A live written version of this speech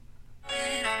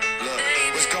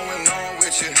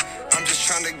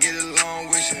trying to get along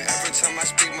with you. Every time I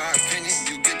speak my opinion,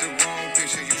 you get the wrong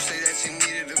picture. You say that you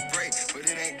needed a break, but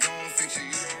it ain't gon' fix you.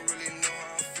 You don't really know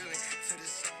how I'm feeling till this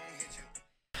song hit you.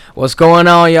 What's going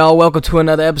on, y'all? Welcome to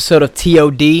another episode of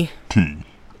T.O.D.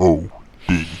 T.O.D.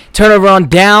 Turnover on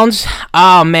downs.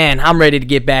 Oh, man, I'm ready to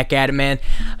get back at it, man.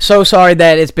 So sorry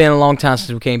that it's been a long time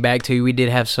since we came back to you. We did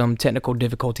have some technical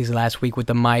difficulties last week with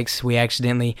the mics. We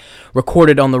accidentally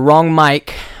recorded on the wrong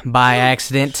mic by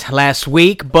accident last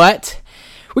week, but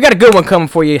we got a good one coming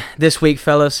for you this week,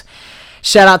 fellas.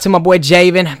 Shout out to my boy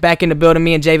Javin, back in the building.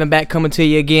 Me and Javin back coming to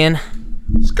you again.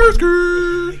 Skirt.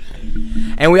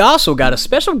 And we also got a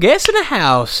special guest in the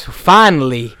house.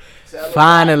 Finally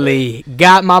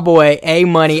got my boy A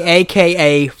Money,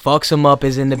 a.k.a. Fuxk'em Up,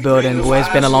 is in the building. Boy, it's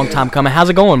been a long time coming. How's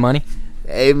it going, Money?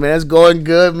 Hey, man, it's going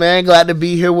good, man. Glad to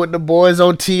be here with the boys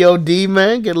on T.O.D,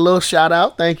 man. Get a little shout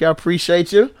out. Thank you. I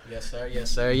appreciate you. Yes,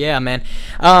 sir. Yeah, man.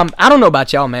 I don't know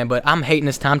about y'all, man, but I'm hating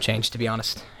this time change, to be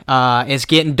honest. It's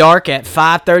getting dark at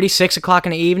 5:30, 6 o'clock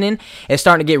in the evening. It's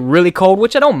starting to get really cold,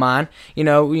 which I don't mind. You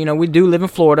know, we do live in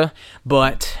Florida,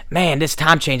 but man, this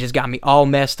time change has got me all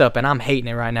messed up, and I'm hating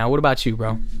it right now. What about you,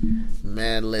 bro?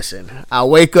 Man, listen, I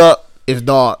wake up, it's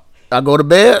dark. I go to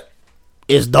bed,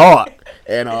 it's dark.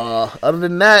 And other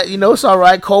than that, it's all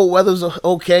right. Cold weather's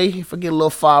okay. If I get a little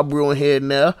fire brewing here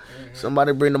and there,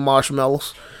 somebody bring the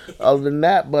marshmallows. Other than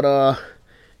that, but I'm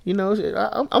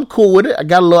cool with it. I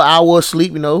got a little hour of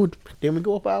sleep, Didn't we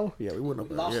go up an hour? Yeah, we went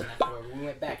up an hour. We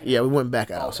went back. Yeah, we went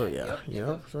back out. So yeah,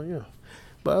 So yeah.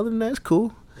 But other than that, it's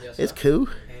cool. Yes, it's cool.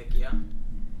 Heck yeah.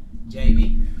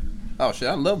 JB? Oh shit,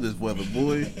 I love this weather,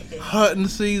 boy. Hunting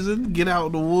season, get out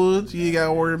in the woods. You ain't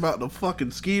gotta worry about the fucking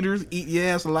skeeters eat your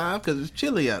ass alive because it's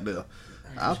chilly out there.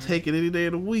 I'll take it any day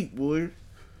of the week, boy.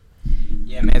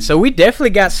 Yeah, man. So we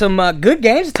definitely got some good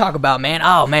games to talk about, man.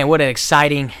 Oh, man, what an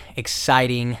exciting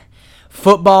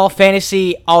football,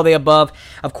 fantasy, all the above.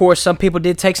 Of course, some people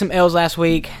did take some L's last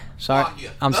week.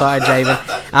 I'm sorry, Javin.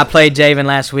 I played Javin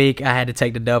last week. I had to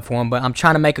take the dub for him, but I'm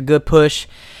trying to make a good push.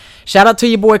 Shout out to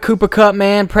your boy Cooper Kupp,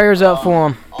 man. Prayers up for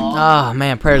him. Oh,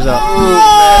 man, prayers up.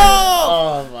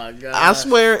 Oh my God! I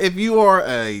swear, if you are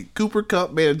a Cooper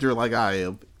Kupp manager like I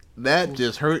am, that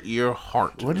just hurt your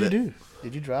heart. What did you do?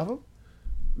 Did you drop him?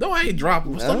 No, I ain't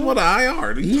dropping him. Someone on the IR.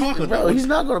 What are you talking about? He's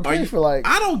not going to play for like.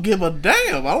 I don't give a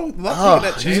damn. I'm not taking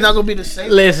that chance. He's not going to be the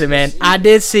same. Listen, man, I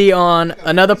did see on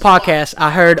another podcast,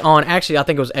 I heard on, actually, I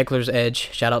think it was Eckler's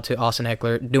Edge. Shout out to Austin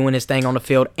Eckler, doing his thing on the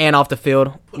field and off the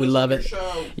field. We love it.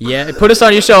 Yeah, put us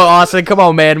on your show, Austin. Come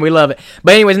on, man. We love it.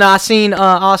 But anyways, now I seen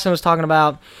Austin was talking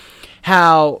about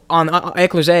how on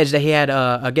Eckler's Edge that he had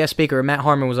a guest speaker, Matt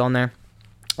Harmon was on there,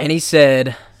 and he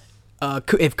said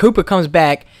if Cooper comes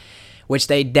back, which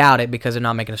they doubt it because they're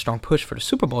not making a strong push for the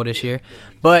Super Bowl this year.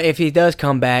 But if he does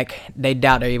come back, they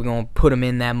doubt they're even going to put him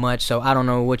in that much. So I don't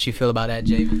know what you feel about that,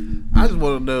 Javin. I just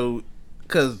want to know,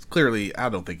 because clearly I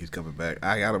don't think he's coming back.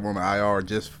 I got him on the IR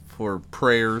just for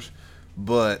prayers.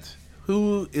 But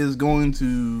who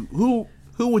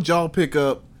would y'all pick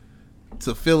up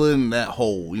to fill in that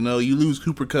hole? You lose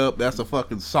Cooper Kupp. That's a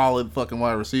fucking solid fucking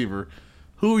wide receiver.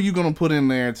 Who are you going to put in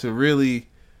there to really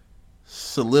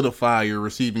solidify your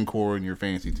receiving core in your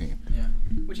fantasy team? Yeah.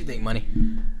 What you think, Money?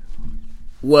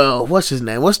 Well, what's his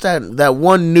name? What's that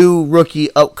one new rookie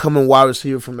upcoming wide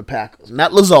receiver from the Packers?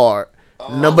 Not Lazard.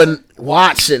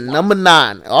 Watson, number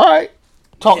 9. All right.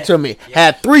 Talk to me. Yeah.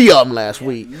 Had 3 of them last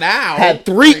week. Now. Had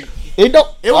 3. It's the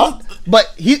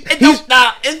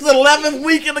 11th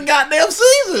week in the goddamn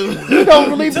season. He don't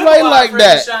really play like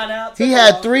that. He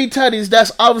had 3 tutties.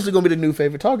 That's obviously going to be the new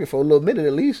favorite target for a little minute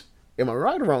at least. Am I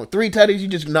right or wrong? 3 tutties, you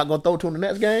just not going to throw to him the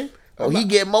next game? Oh, he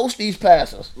get most of these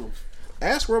passes.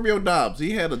 Ask Romeo Dobbs.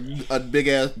 He had a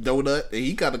big-ass donut, and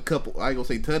he got a couple, I ain't going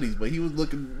to say tutties, but he was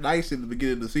looking nice in the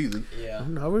beginning of the season. Yeah.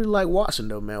 I really like Watson,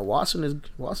 though, man. Watson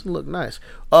look nice.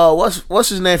 What's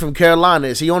his name from Carolina?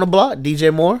 Is he on the block?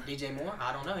 DJ Moore? DJ Moore?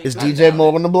 I don't know. Is DJ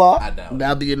Moore on the block? I doubt it.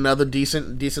 That'd be another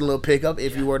decent little pickup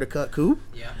if you were to cut Coop.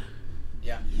 Yeah.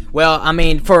 Well, I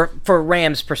mean, for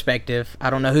Rams' perspective, I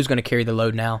don't know who's going to carry the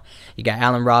load now. You got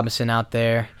Allen Robinson out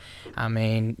there. I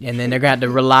mean, and then they're going to have to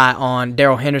rely on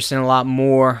Darrell Henderson a lot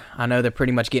more. I know they're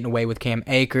pretty much getting away with Cam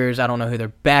Akers. I don't know who their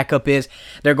backup is.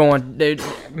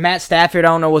 Matt Stafford, I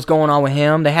don't know what's going on with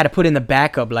him. They had to put in the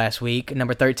backup last week,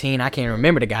 number 13. I can't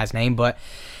remember the guy's name, but,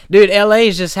 dude, L.A.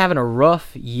 is just having a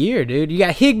rough year, dude. You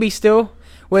got Higbee still,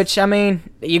 which, I mean,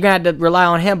 you're going to have to rely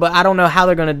on him, but I don't know how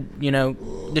they're going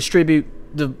to, distribute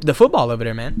the football over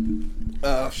there, man.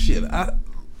 Shit. I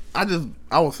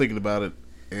was thinking about it,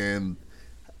 and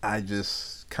I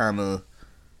just kind of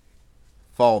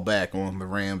fall back on the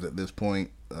Rams at this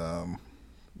point. They're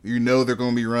going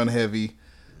to be run heavy.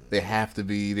 They have to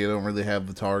be. They don't really have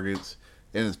the targets.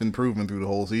 And it's been proven through the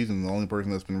whole season. The only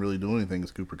person that's been really doing anything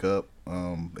is Cooper Kupp.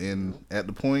 And at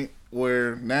the point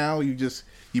where now you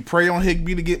pray on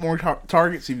Higbee to get more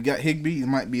targets. If you got Higbee, it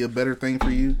might be a better thing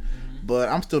for you. But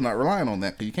I'm still not relying on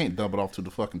that because you can't dump it off to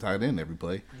the fucking tight end every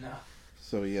play. No.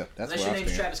 So, yeah, that's Unless your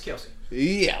name's Travis Kelce.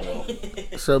 Yeah, well.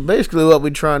 So, basically what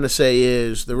we're trying to say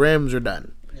is the Rams are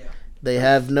done. Yeah. They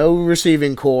have no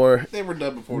receiving core. They were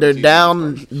done before They're the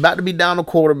down, about to be down a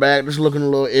quarterback. Just looking a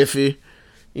little iffy.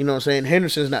 You know what I'm saying?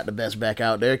 Henderson's not the best back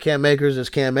out there. Cam Akers is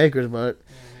Cam Akers, but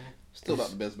still not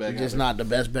the best back out there. Just not the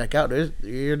best back out there.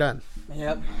 You're done.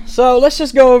 Yep. So let's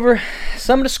just go over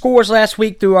some of the scores last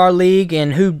week through our league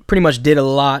and who pretty much did a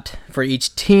lot for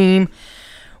each team,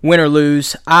 win or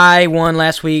lose. I won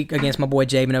last week against my boy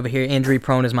Javin over here. Injury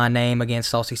prone is my name against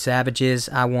Saucy Savages.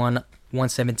 I won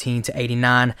 117 to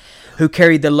 89. Who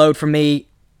carried the load for me?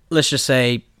 Let's just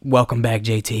say, welcome back,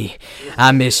 JT.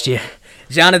 I missed you.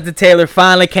 Jonathan Taylor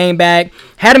finally came back.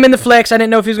 Had him in the flex. I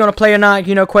didn't know if he was going to play or not,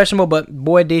 questionable, but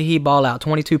boy, did he ball out.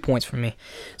 22 points for me.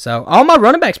 So all my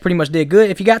running backs pretty much did good.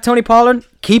 If you got Tony Pollard,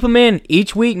 keep him in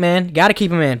each week, man. Got to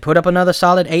keep him in. Put up another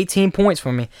solid 18 points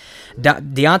for me.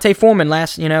 Deontay Foreman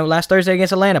last Thursday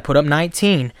against Atlanta put up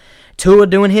 19. Tua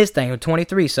doing his thing with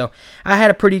 23. So I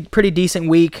had a pretty decent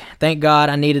week. Thank God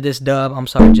I needed this dub. I'm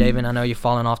sorry, Javin. I know you're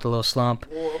falling off the little slump.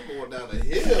 Boy, I'm going down the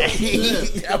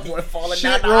hill. That boy falling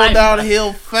Shit rolling down the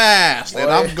hill fast,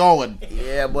 and I'm going.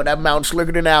 Yeah, boy, that mountain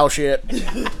slicker than owl shit.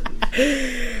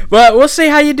 But we'll see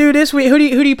how you do this week. Who do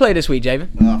you play this week, Javin?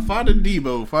 Find a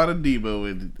Debo,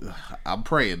 and I'm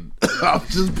praying. I'm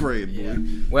just praying, yeah.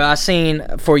 boy. Well, I seen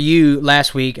for you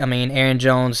last week, Aaron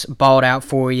Jones balled out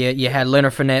for you. You had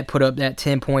Leonard Fournette put up that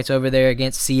 10 points over there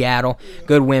against Seattle.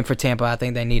 Good win for Tampa. I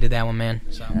think they needed that one, man.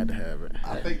 So. Had to have it.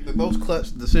 I think the most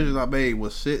clutch decisions I made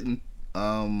was sitting,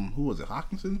 who was it,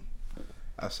 Hawkinson?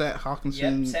 I sat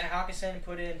Hawkinson. Yep, sat Hawkinson and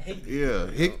put in Higbee.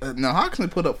 Yeah. Now, Hawkinson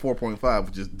put up 4.5,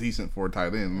 which is decent for a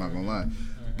tight end, I'm not going to lie.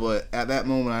 Mm-hmm. But at that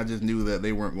moment, I just knew that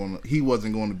he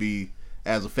wasn't going to be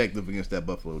as effective against that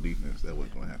Buffalo defense. That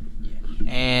wasn't going to happen.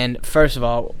 Yeah. And first of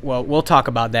all, well, we'll talk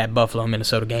about that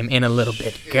Buffalo-Minnesota game in a little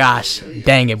bit. Gosh,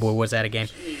 dang it, boy, was that a game.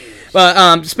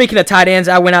 But speaking of tight ends,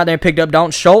 I went out there and picked up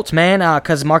Dalton Schultz, man,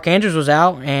 because Mark Andrews was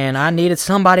out, and I needed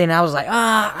somebody, and I was like,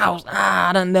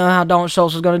 I don't know how Dalton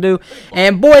Schultz was going to do.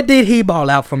 And boy, did he ball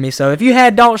out for me. So if you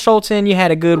had Dalton Schultz in, you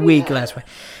had a good week last week.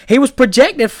 He was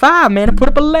projected 5, man, to put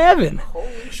up 11.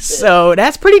 So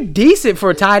that's pretty decent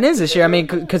for tight ends this year. I mean,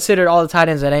 consider all the tight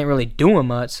ends that ain't really doing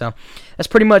much. So that's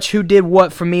pretty much who did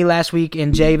what for me last week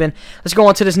in Javin. Let's go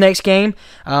on to this next game.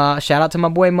 Shout out to my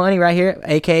boy Money right here,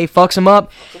 a.k.a. Fuxk'em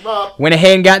Up. Went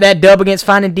ahead and got that dub against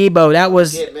Finding Debo. That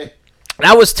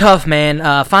was tough,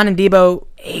 man. Finding Debo,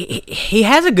 he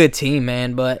has a good team,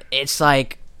 man, but it's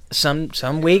like some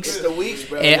weeks. It's the weeks,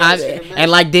 bro.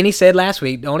 And like Denny said last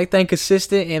week, the only thing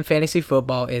consistent in fantasy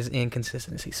football is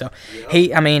inconsistency. So he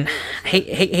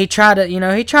tried to,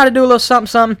 do a little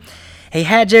something. He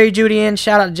had Jerry Jeudy in.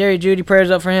 Shout out to Jerry Jeudy. Prayers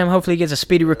up for him. Hopefully he gets a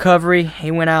speedy recovery. He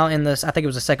went out I think it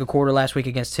was the second quarter last week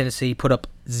against Tennessee. Put up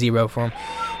 0 for him.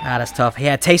 That's tough. He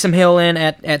had Taysom Hill in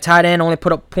at tight end. Only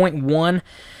put up 0.1.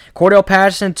 Cordell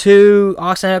Patterson, 2.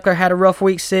 Austin Eckler had a rough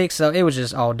week 6, so it was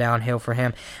just all downhill for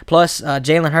him. Plus,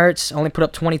 Jalen Hurts only put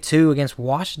up 22 against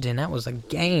Washington. That was a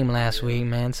game last week,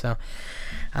 man. So,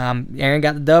 Aaron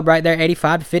got the dub right there,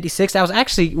 85 to 56. That was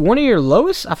actually one of your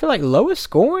lowest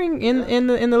scoring in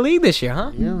the league this year,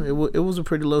 huh? Yeah, it was a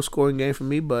pretty low scoring game for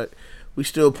me, but we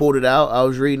still pulled it out. I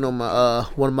was reading on my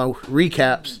one of my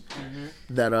recaps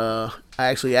that I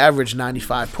actually averaged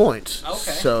 95 points. Okay.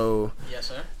 So yes,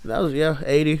 sir. That was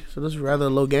 80. So this is rather a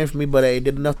low game for me, but hey,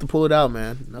 did enough to pull it out,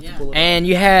 man. And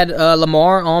you had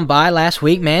Lamar on bye last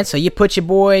week, man. So you put your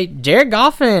boy Jared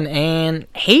Goff in, and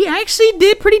he actually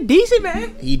did pretty decent,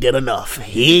 man. He did enough.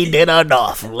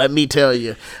 Let me tell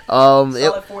you.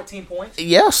 Solid 14 points.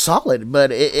 Yeah, solid.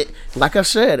 But it like I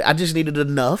said, I just needed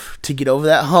enough to get over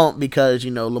that hump because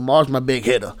Lamar's my big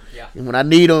hitter. Yeah. And when I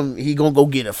need him, he gonna go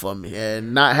get it for me.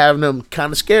 And not having him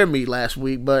kind of scared me last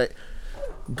week, but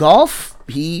Goff,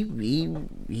 he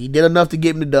did enough to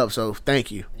get me the dub, so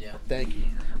thank you. Yeah. Thank you.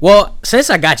 Well, since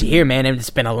I got you here, man, and it's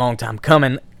been a long time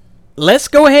coming, let's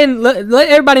go ahead and let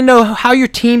everybody know how your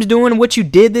team's doing, what you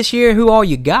did this year, who all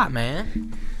you got,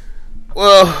 man.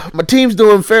 Well, my team's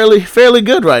doing fairly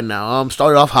good right now.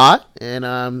 Started off hot, and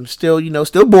I'm still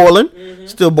boiling.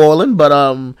 Still boiling, but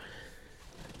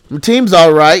my team's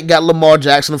all right. Got Lamar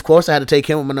Jackson, of course. I had to take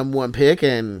him with my number 1 pick,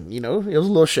 and it was a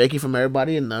little shaky from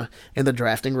everybody in the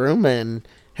drafting room. And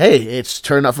hey, it's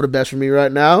turned out for the best for me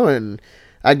right now. And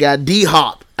I got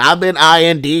D-Hop. I've been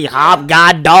eyeing D-Hop,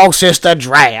 God dog, since the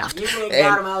draft. You ain't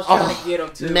got him. I was trying to get him,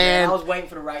 too, man. I was waiting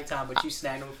for the right time, but you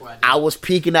snagged him before I did. I was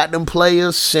peeking at them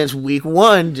players since week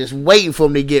 1, just waiting for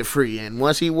him to get free. And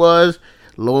once he was,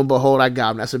 lo and behold, I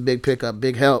got him. That's a big pickup,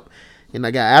 big help. And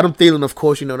I got Adam Thielen, of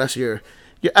course. You know, that's your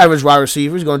average wide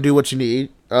receiver. He's going to do what you need.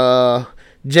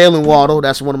 Jalen Waddle,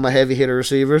 that's one of my heavy hitter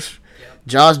receivers.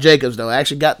 Josh Jacobs, though, I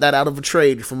actually got that out of a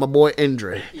trade from my boy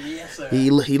Andre. Yes, sir. He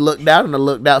looked out, and I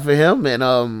looked out for him,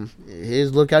 and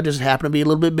his lookout just happened to be a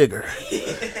little bit bigger.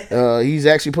 He's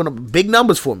actually putting up big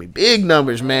numbers for me. Big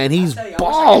numbers, man. He's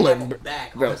balling.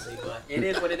 Back, honestly, but it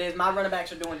is what it is. My running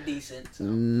backs are doing decent. So.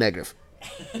 Negative.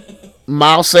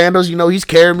 Miles Sanders, you know, he's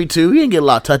carrying me, too. He didn't get a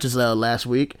lot of touches last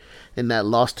week. And that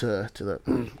loss to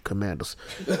the Commanders.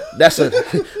 But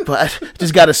I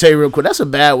just got to say real quick, that's a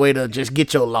bad way to just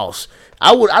get your loss.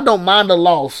 I don't mind the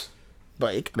loss,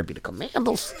 but it gotta be the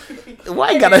Commanders.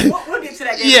 Why gotta? We'll get to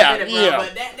that game in a minute, bro.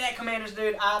 But that Commanders,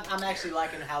 dude, I'm actually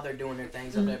liking how they're doing their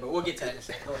things up there. But we'll get to that in a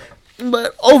second. Go ahead.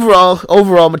 But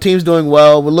overall, my team's doing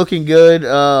well. We're looking good.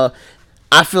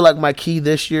 I feel like my key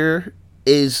this year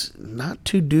is not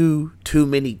to do too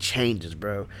many changes,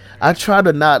 bro. I try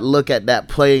to not look at that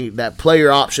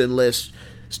player option list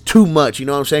too much, you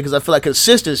know what I'm saying? Because I feel like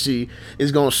consistency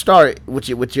is going to start with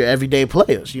your everyday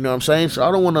players, you know what I'm saying? So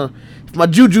I don't want to, if my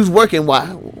juju's working,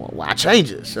 why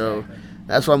change it? So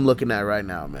that's what I'm looking at right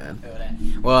now, man.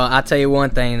 Well, I'll tell you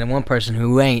one thing. The one person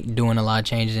who ain't doing a lot of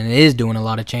changes and is doing a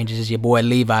lot of changes is your boy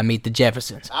Levi, meet the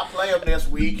Jeffersons. I'll play him this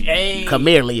week. Hey. Come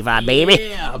here, Levi, baby.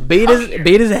 Yeah, beat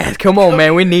his ass. Come on,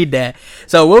 man. We need that.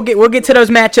 So we'll get to those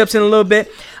matchups in a little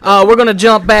bit. We're going to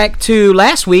jump back to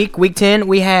last week, week 10.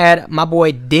 We had my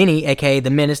boy Denny, a.k.a.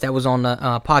 The Menace, that was on the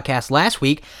podcast last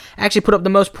week, actually put up the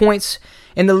most points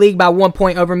in the league by 1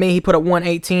 point over me. He put up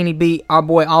 118. He beat our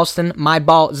boy Austin, my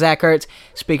ball, Zach Ertz.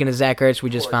 Speaking of Zach Ertz, we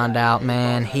just found out,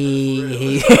 man,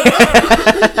 he's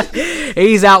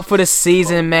out for the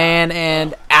season, man.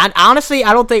 And honestly,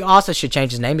 I don't think Austin should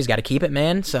change his name. He's got to keep it,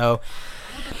 man. So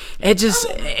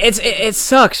it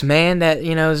sucks, man, that,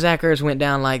 you know, Zach Ertz went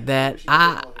down like that.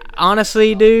 I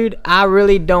honestly, dude, I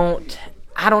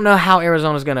don't know how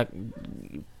Arizona's gonna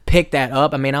pick that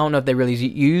up. I mean, I don't know if they really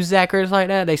use Zach Ertz like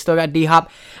that. They still got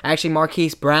D-Hop. Actually,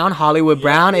 Marquise Brown, Hollywood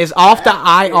Brown, is off the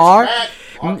IR.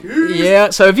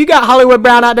 Yeah, so if you got Hollywood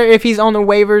Brown out there, if he's on the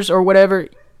waivers or whatever,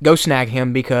 go snag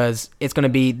him, because it's going to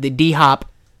be the D-Hop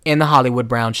and the Hollywood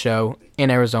Brown show in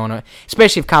Arizona,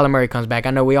 especially if Kyler Murray comes back.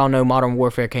 I know we all know Modern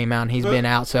Warfare came out and he's been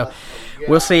out, so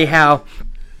we'll see how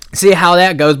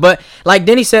that goes. But like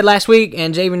Denny said last week,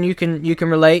 and Javin, you can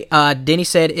relate. Denny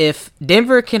said if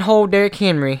Denver can hold Derrick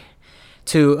Henry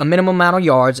to a minimum amount of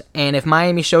yards, and if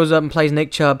Miami shows up and plays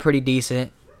Nick Chubb pretty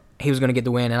decent, he was going to get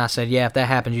the win. And I said, yeah, if that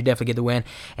happens, you definitely get the win.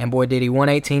 And boy, did he.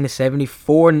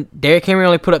 118-74. Derrick Henry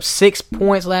only put up 6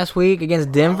 points last week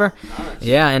against Denver.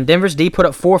 Yeah, and Denver's D put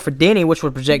up 4 for Denny, which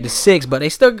was projected 6. But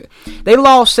they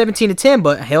lost 17-10,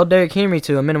 but held Derrick Henry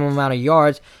to a minimum amount of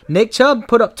yards. Nick Chubb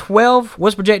put up 12,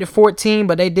 was projected 14,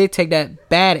 but they did take that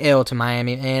bad L to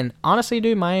Miami. And honestly,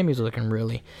 dude, Miami's looking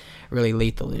really, really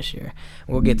lethal this year.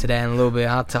 We'll get to that in a little bit.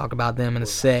 I'll talk about them in a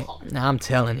sec. Now, I'm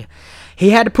telling you.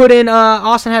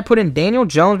 Austin had put in Daniel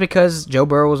Jones because Joe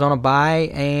Burrow was on a bye,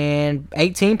 and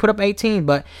put up 18.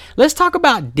 But let's talk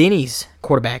about Denny's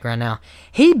quarterback right now.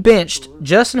 He benched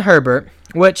Justin Herbert,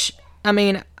 which, I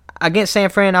mean, against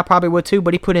San Fran, I probably would too,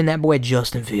 but he put in that boy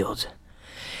Justin Fields.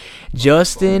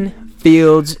 Justin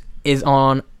Fields is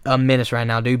on a menace right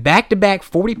now, dude. Back-to-back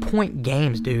 40-point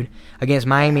games, dude, against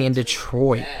Miami and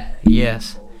Detroit.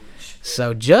 Yes.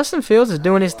 So Justin Fields is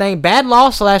doing his thing. Bad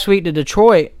loss last week to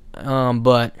Detroit.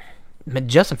 But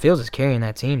Justin Fields is carrying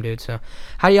that team, dude. So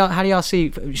how do y'all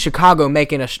see Chicago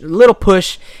making a little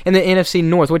push in the NFC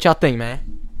North? What y'all think, man?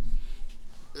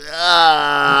 I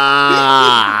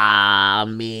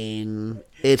mean,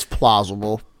 it's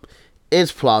plausible.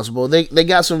 It's plausible. They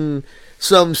got some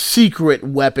secret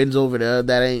weapons over there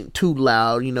that ain't too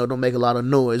loud, you know, don't make a lot of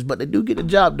noise, but they do get the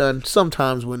job done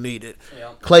sometimes when needed.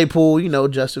 Yeah. Claypool, you know,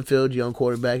 Justin Fields, young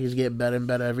quarterback, he's getting better and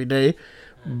better every day.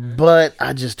 But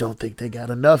I just don't think they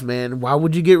got enough, man. Why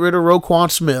would you get rid of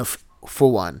Roquan Smith,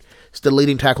 for one? It's the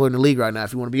leading tackler in the league right now,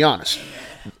 if you want to be honest.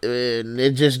 And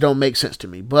it just don't make sense to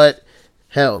me. But,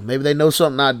 hell, maybe they know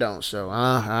something I don't. So,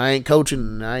 I ain't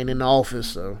coaching. I ain't in the office.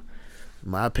 So,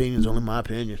 my opinion is only my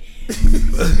opinion.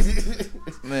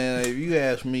 Man, if you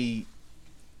ask me,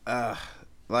 I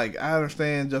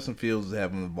understand Justin Fields is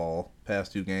having the ball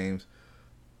past 2 games.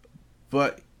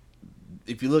 But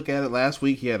if you look at it, last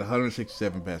week he had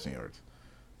 167 passing yards.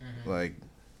 Mm-hmm. Like,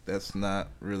 that's not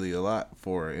really a lot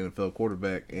for an NFL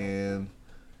quarterback. And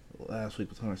Last week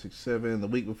was 167. The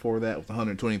week before that was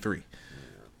 123.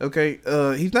 Okay,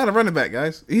 he's not a running back,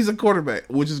 guys. He's a quarterback,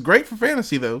 which is great for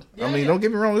fantasy, though. Don't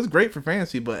get me wrong, it's great for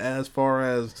fantasy, but as far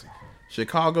as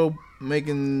Chicago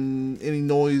making any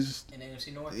noise in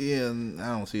NFC North, yeah,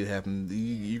 I don't see it happening.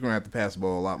 You're gonna have to pass the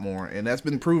ball a lot more, and that's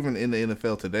been proven in the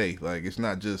NFL today. Like, it's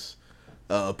not just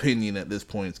opinion at this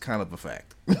point; it's kind of a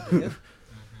fact. You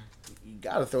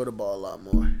gotta throw the ball a lot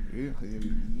more. Yeah.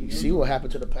 You see what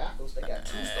happened to the Packers? They got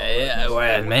 2 stars. yeah,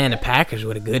 well, man, the Packers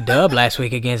with a good dub last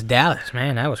week against Dallas.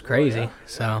 Man, that was crazy.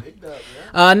 So,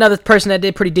 another person that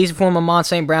did pretty decent for him, Amon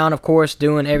St. Brown, of course,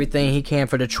 doing everything he can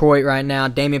for Detroit right now.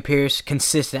 Dameon Pierce,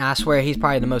 consistent. I swear he's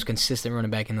probably the most consistent running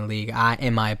back in the league,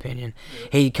 in my opinion.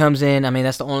 He comes in. I mean,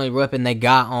 that's the only weapon they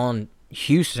got on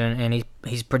Houston, and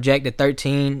he's projected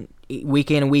 13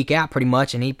 week in and week out pretty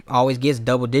much, and he always gets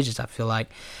double digits, I feel like.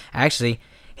 Actually,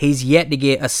 he's yet to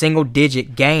get a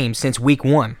single-digit game since week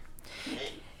 1.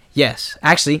 Yes.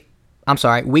 Actually, I'm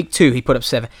sorry, week 2, he put up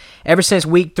 7. Ever since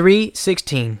week 3,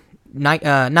 16,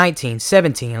 19,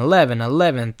 17, 11,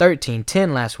 11, 13,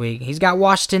 10 last week. He's got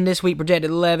Washington this week projected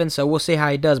 11, so we'll see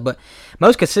how he does. But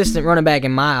most consistent running back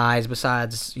in my eyes,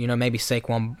 besides, maybe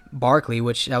Saquon Barkley,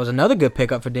 which that was another good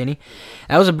pickup for Denny.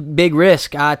 That was a big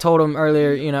risk. I told him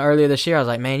earlier this year, I was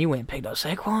like, man, you went and picked up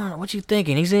Saquon. What you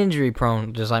thinking? He's injury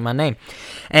prone, just like my name.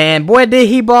 And boy, did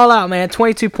he ball out, man.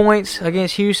 22 points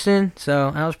against Houston,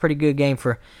 so that was a pretty good game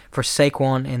for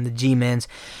Saquon and the G-Men's.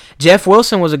 Jeff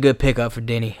Wilson was a good pickup for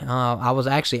Denny. I was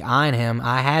actually eyeing him.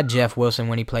 I had Jeff Wilson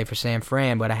when he played for San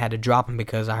Fran, but I had to drop him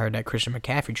because I heard that Christian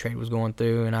McCaffrey trade was going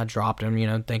through, and I dropped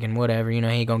him, thinking whatever, he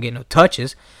ain't going to get no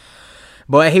touches.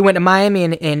 But he went to Miami,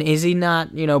 and is he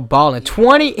not, balling?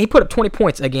 He put up 20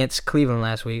 points against Cleveland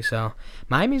last week, so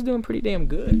Miami's doing pretty damn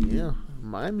good. Yeah,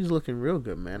 Miami's looking real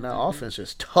good, man. That offense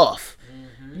is tough.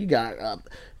 You got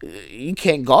you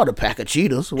can't guard a pack of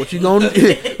cheetahs. What you gonna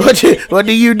do? What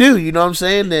do you do? You know what I'm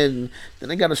saying? Then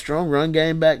they got a strong run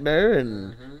game back there,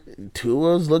 and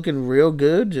Tua's looking real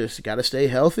good. Just got to stay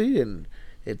healthy, and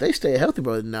if they stay healthy,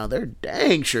 bro, now they're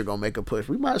dang sure gonna make a push.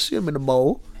 We might see them in the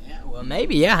bowl. Yeah, well,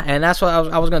 maybe, yeah, and that's what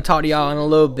I was gonna talk to y'all in a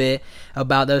little bit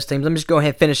about those teams. Let me just go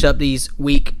ahead and finish up these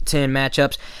Week 10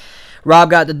 matchups. Rob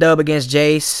got the dub against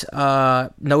Jace.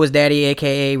 Noah's daddy,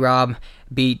 a.k.a. Rob,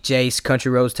 beat Jace.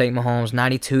 Country Roads take Mahomes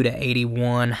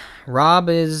 92-81. Rob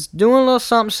is doing a little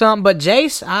something, but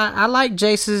Jace, I like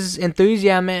Jace's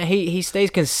enthusiasm, man. He stays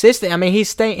consistent. I mean,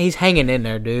 he's hanging in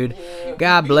there, dude.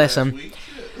 God bless him.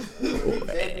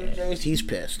 Jace, he's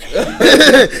pissed.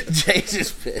 Jace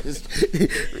is pissed.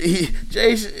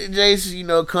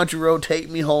 Jace, Country Road take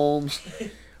me homes.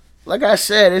 Like I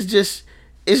said, it's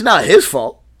not his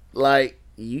fault. Like,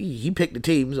 he picked the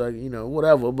teams, like,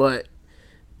 whatever, but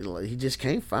he just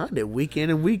can't find it week in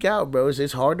and week out, bro.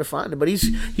 It's hard to find it, but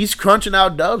he's crunching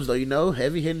out dubs, though,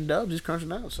 heavy hitting dubs. He's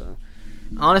crunching out, so.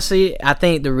 Honestly, I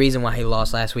think the reason why he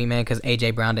lost last week, man, because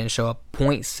A.J. Brown didn't show up.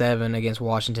 0.7 against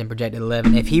Washington, projected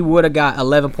 11. If he would have got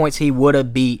 11 points, he would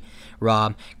have beat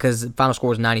Rob, because the final score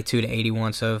was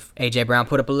 92-81. So if A.J. Brown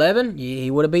put up 11, he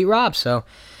would have beat Rob. So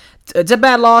it's a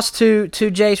bad loss to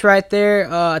Jace right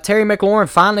there. Terry McLaurin,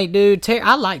 finally, dude.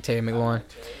 I like Terry McLaurin.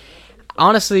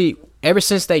 Honestly, ever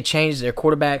since they changed their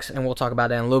quarterbacks, and we'll talk about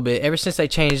that in a little bit, ever since they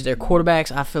changed their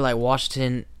quarterbacks, I feel like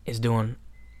Washington is doing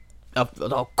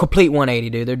a complete 180,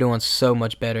 dude. They're doing so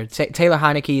much better. Taylor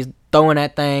Heineke's throwing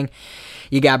that thing.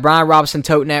 You got Brian Robinson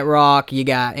toting that rock. You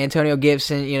got Antonio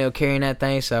Gibson, carrying that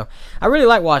thing. So I really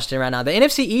like Washington right now. The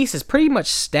NFC East is pretty much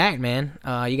stacked, man.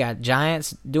 You got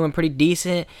Giants doing pretty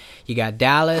decent. You got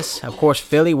Dallas. Of course,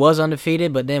 Philly was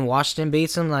undefeated, but then Washington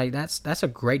beats them. Like, that's a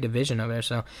great division over there.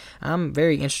 So I'm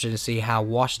very interested to see how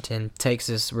Washington takes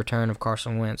this return of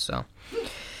Carson Wentz. So,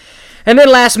 and then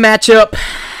last matchup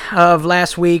of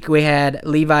last week, we had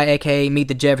Levi, a.k.a. Meet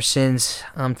the Jeffersons,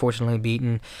 unfortunately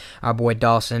beating our boy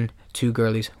Dawson. 2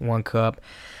 girlies, 1 cup.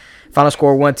 Final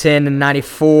score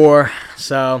 110-94.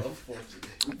 So,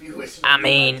 I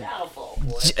mean,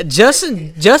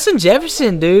 Justin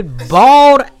Jefferson, dude,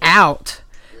 balled out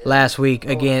last week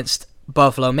against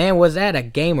Buffalo. Man, was that a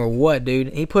game or what,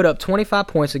 dude? He put up 25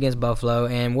 points against Buffalo,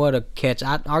 and what a catch.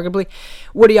 Arguably,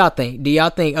 what do y'all think? Do y'all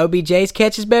think OBJ's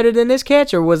catch is better than this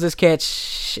catch, or was this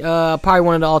catch probably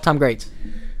one of the all-time greats?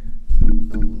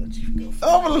 I'm gonna let you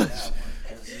go.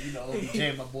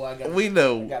 OBJ, my boy, we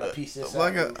know. I gotta piece this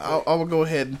I'm gonna go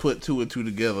ahead and put 2 and 2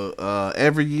 together.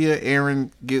 Every year,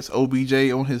 Aaron gets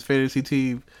OBJ on his fantasy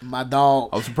team. My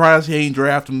dog. I'm surprised he ain't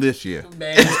draft him this year.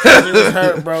 Man, he was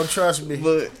hurt, bro. Trust me.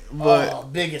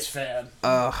 But biggest fan.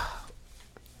 I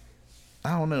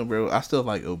don't know, bro. I still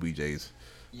like OBJ's.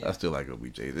 Yeah. I still like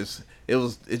OBJ's.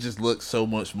 It just looks so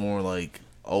much more like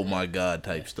oh my God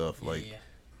type stuff. Like,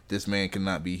 this man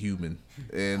cannot be human.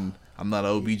 And I'm not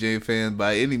an OBJ fan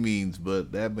by any means,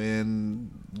 but that man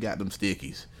got them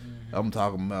stickies. I'm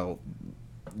talking about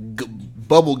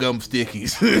bubblegum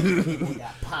stickies. He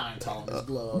got pine tar in his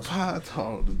gloves. Pine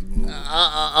tar.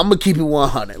 I'm going to keep it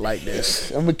 100 like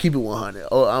this. I'm going to keep it 100.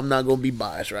 Oh, I'm not going to be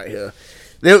biased right here.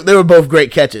 They were both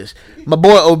great catches. My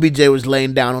boy OBJ was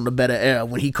laying down on the better air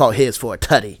when he caught his for a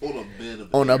tutty.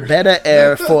 On a better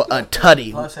air for a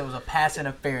tutty. Plus, it was a pass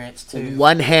interference, too.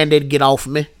 One-handed, get off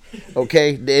me.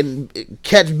 Okay? Then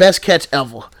best catch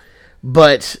ever.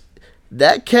 But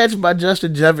that catch by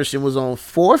Justin Jefferson was on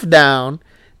 4th down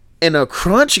in a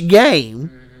crunch game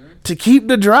to keep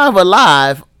the drive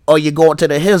alive, or you're going to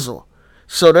the hizzle.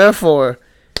 So, therefore,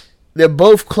 they're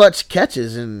both clutch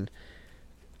catches, and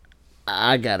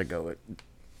I gotta go with,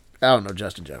 I don't know,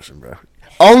 Justin Jefferson, bro.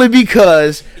 Only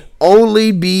because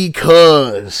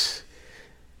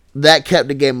that kept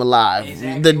the game alive.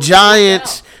 Exactly.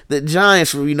 The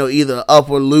Giants were, either up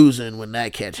or losing when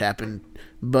that catch happened,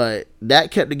 but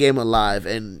that kept the game alive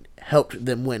and helped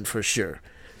them win for sure.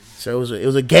 So it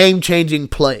was a game-changing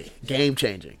play.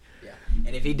 Game-changing.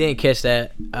 And if he didn't catch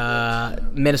that,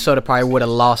 Minnesota probably would have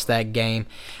lost that game.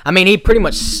 I mean, he pretty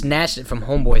much snatched it from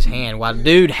homeboy's hand while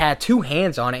dude had 2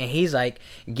 hands on it, and he's like,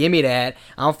 give me that.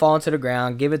 I'm falling to the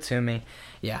ground. Give it to me.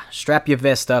 Yeah, strap your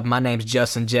vest up. My name's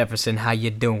Justin Jefferson. How you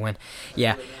doing?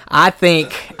 Yeah, I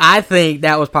think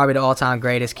that was probably the all-time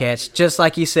greatest catch. Just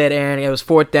like you said, Aaron, it was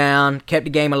 4th down, kept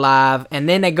the game alive, and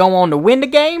then they go on to win the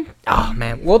game. Oh,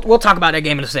 man, we'll talk about that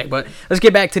game in a sec, but let's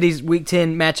get back to these Week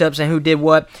 10 matchups and who did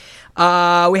what.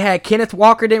 We had Kenneth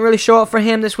Walker, didn't really show up for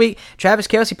him this week. Travis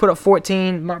Kelce put up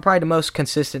 14, probably the most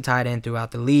consistent tight end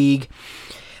throughout the league.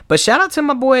 But shout out to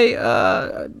my boy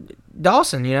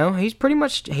Dawson,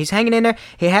 he's hanging in there.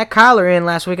 He had Kyler in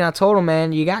last week, and I told him,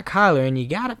 man, you got Kyler, and you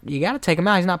gotta take him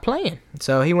out. He's not playing.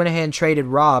 So he went ahead and traded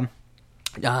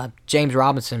James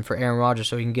Robinson for Aaron Rodgers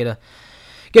so he can get a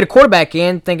quarterback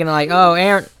in, thinking like, oh,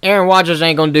 Aaron Rodgers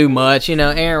ain't gonna do much,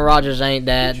 Aaron Rodgers ain't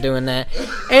doing that,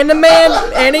 and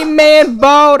the man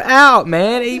balled out,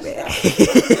 man. You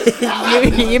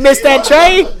missed that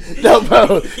trade? No,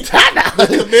 bro.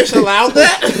 The commission allowed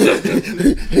that?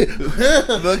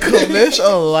 The commission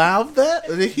allowed that?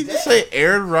 Did he just say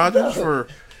Aaron Rodgers for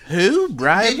who?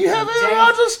 Brian? Did you have Aaron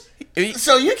Rodgers?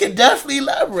 So you can definitely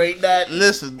elaborate that.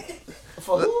 Listen.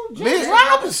 For who? James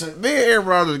Robinson. Me and Aaron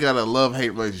Rodgers got a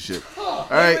love-hate relationship. All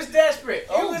right? He was desperate.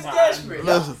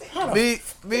 Listen,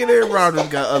 me and Aaron Rodgers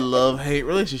got a love-hate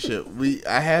relationship.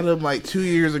 I had him like 2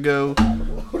 years ago.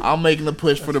 I'm making the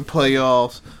push for the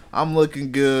playoffs. I'm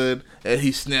looking good, and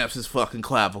he snaps his fucking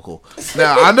clavicle.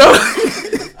 Now, I know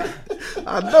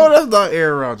that's not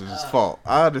Aaron Rodgers' fault.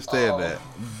 I understand that.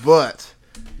 But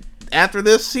after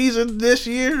this season, this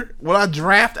year, when I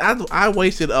draft, I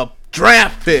wasted a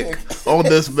draft pick on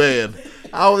this man.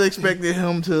 I was expecting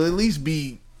him to at least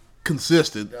be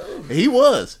consistent. And he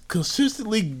was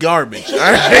consistently garbage. All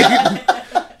right?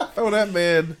 Throw that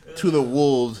man to the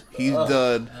wolves. He's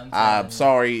done. I'm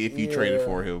sorry if you traded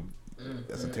for him.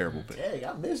 That's a terrible pick. Hey,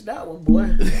 I missed that one,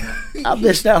 boy. I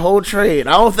missed that whole trade.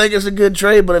 I don't think it's a good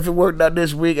trade, but if it worked out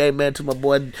this week, amen to my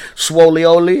boy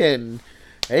Swolioli, and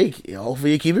hey,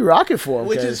 hopefully you keep it rocking for him.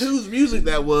 Which is whose music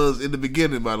that was in the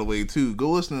beginning, by the way, too. Go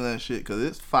listen to that shit, because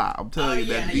it's fire. I'm telling you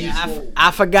that.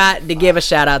 I forgot to give a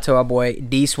shout out to our boy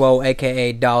D Swole,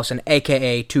 a.k.a. Dawson,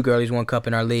 a.k.a. 2 Girlies, 1 Cup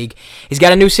in our league. He's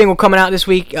got a new single coming out this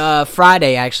week.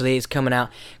 Friday, actually, it's coming out,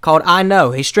 called I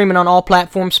Know. He's streaming on all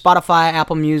platforms, Spotify,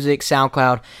 Apple Music,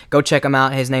 SoundCloud. Go check him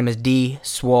out. His name is D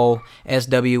Swole,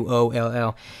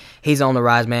 Swoll. He's on the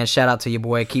rise, man. Shout out to your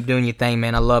boy. Keep doing your thing,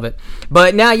 man. I love it.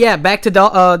 But now, yeah, back to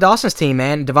Dawson's team,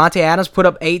 man. Devontae Adams put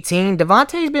up 18.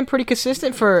 Devontae's been pretty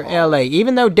consistent for L.A.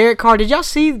 Even though Derek Carr, did y'all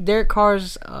see Derek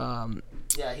Carr's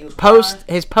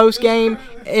post-game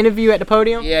interview at the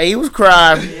podium? Yeah, he was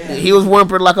crying. He was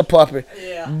whimpering like a puppy.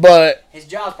 Yeah. But his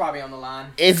jaw's probably on the line.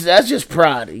 That's just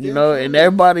pride, and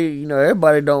everybody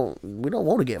don't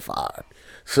want to get fired.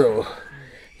 So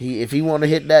if he want to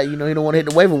hit that, he don't want to hit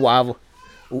the waiver wire.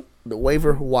 The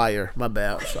waiver wire. My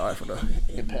bad. Sorry for the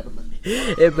impediment.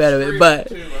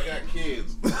 But I got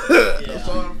kids.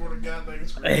 Sorry for the goddamn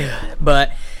screen.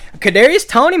 But Kadarius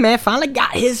Toney, man, finally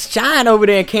got his shine over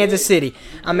there in Kansas City.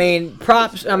 I mean,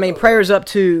 prayers up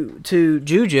to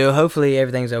Juju. Hopefully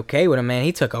everything's okay with him, man.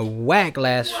 He took a whack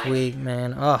last week,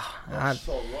 man.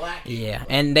 Yeah,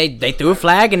 and they threw a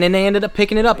flag, and then they ended up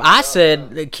picking it up. I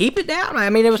said, keep it down.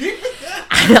 I mean, it was.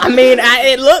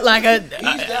 It looked like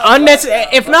unnecessary.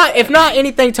 If not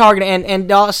anything targeted, and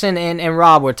Dawson and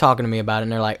Rob were talking to me about it,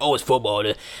 and they're like, "Oh, it's football,"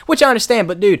 which I understand.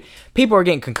 But dude, people are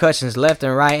getting concussions left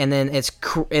and right, and then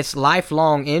it's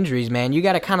lifelong injuries, man. You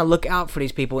got to kind of look out for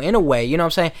these people in a way. You know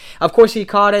what I'm saying? Of course, he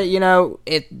caught it. You know,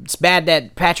 it's bad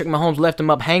that Patrick Mahomes left him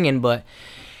up hanging, but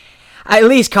I at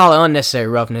least call it unnecessary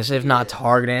roughness, if not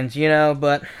targeting. You know,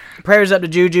 but. Prayers up to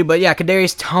Juju, but yeah,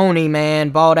 Kadarius Toney, man,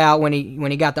 balled out when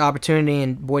he got the opportunity,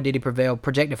 and boy did he prevail.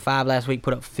 Projected 5 last week,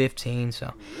 put up 15.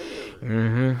 So,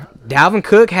 Dalvin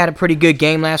Cook had a pretty good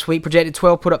game last week. Projected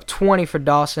 12, put up 20 for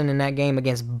Dawson in that game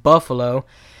against Buffalo.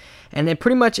 And then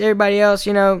pretty much everybody else,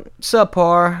 you know,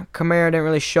 subpar. Kamara didn't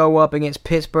really show up against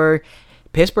Pittsburgh.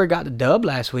 Pittsburgh got the dub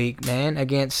last week, man,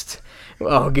 against.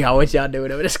 Oh God, what y'all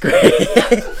doing over this screen?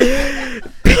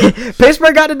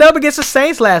 Pittsburgh got the dub against the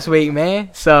Saints last week, man.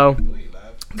 So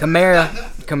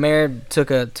Kamara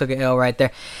took a L right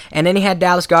there, and then he had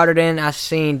Dallas Goedert in. I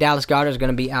seen Dallas Goedert is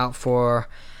going to be out for,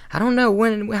 I don't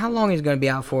know how long he's going to be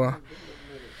out for.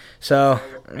 So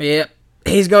yeah,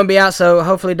 he's going to be out. So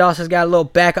hopefully Dawson's got a little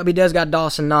backup. He does got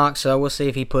Dawson Knox, so we'll see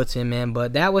if he puts him in.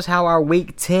 But that was how our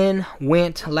Week 10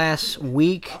 went last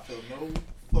week. I feel no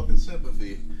fucking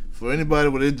sympathy for anybody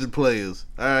with injured players.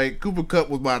 All right, Cooper Kupp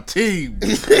was my team.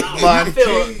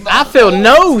 I feel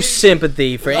no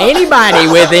sympathy for anybody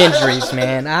with injuries,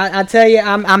 man. I tell you,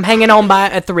 I'm hanging on by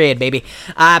a thread, baby.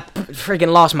 I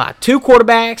freaking lost my 2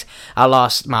 quarterbacks. I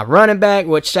lost my running back,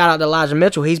 which shout out to Elijah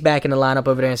Mitchell. He's back in the lineup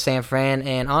over there in San Fran.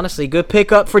 And honestly, good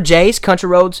pickup for Jace. Country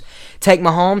Roads take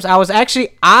Mahomes. I was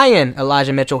actually eyeing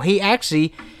Elijah Mitchell. He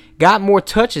actually got more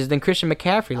touches than Christian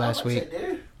McCaffrey last week.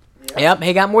 Yep,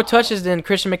 he got more touches than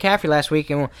Christian McCaffrey last week,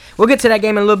 and we'll get to that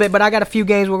game in a little bit, but I got a few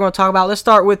games we're going to talk about. Let's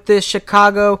start with this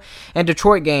Chicago and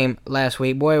Detroit game last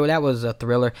week. Boy, that was a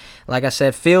thriller. Like I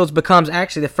said, Fields becomes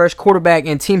actually the first quarterback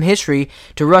in team history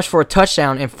to rush for a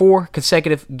touchdown in 4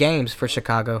 consecutive games for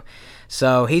Chicago.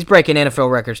 So he's breaking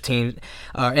NFL records,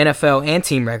 NFL and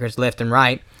team records left and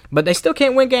right. But they still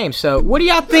can't win games. So what do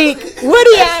y'all think? What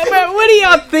do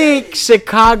y'all think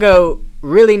Chicago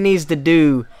really needs to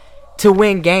do to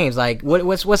win games? Like,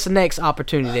 what's the next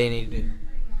opportunity they need to do?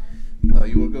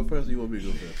 You want to go first or you want me to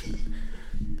go first?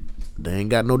 They ain't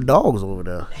got no dogs over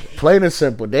there. Plain and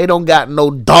simple. They don't got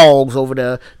no dogs over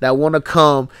there that want to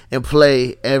come and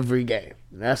play every game.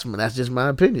 That's just my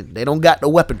opinion. They don't got the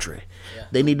weaponry. Yeah.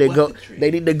 They need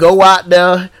to go out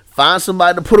there, find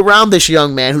somebody to put around this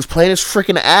young man who's playing his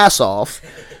freaking ass off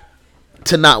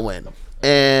to not win.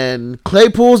 And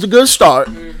Claypool's a good start.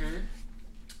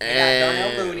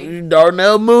 And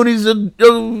Darnell Mooney's he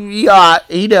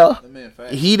there.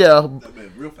 He there.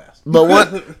 Real fast.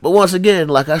 But once again,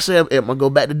 like I said, I'm gonna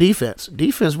go back to defense.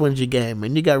 Defense wins your game,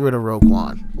 and you got rid of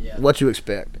Roquan. Yeah. What you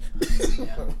expect?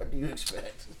 What do you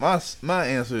expect? My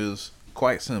answer is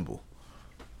quite simple.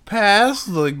 Pass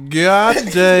the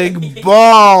goddamn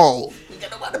ball.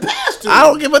 I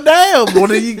don't give a damn.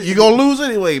 You gonna lose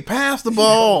anyway. Pass the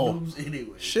ball.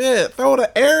 Shit,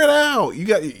 air it out.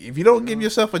 If you don't give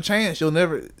yourself a chance, you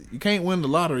can't win the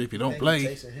lottery if you don't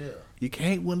play. You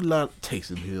can't win the lottery.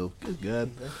 Taysom Hill, good God.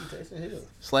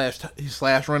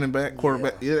 Slash running back,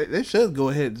 quarterback. Yeah, they should go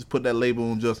ahead and just put that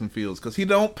label on Justin Fields because he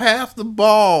don't pass the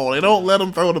ball. They don't let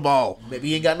him throw the ball. Maybe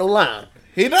he ain't got no line.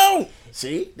 He don't.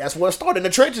 See, that's where it start in the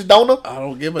trenches, don't it? I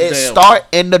don't give a damn. It start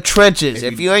in the trenches.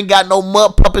 If you ain't got no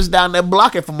mud puppets down there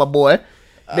blocking for my boy,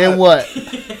 then what?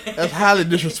 That's highly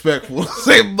disrespectful.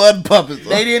 Say mud puppets.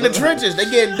 They in the trenches. They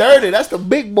getting dirty. That's the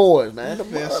big boys, man. The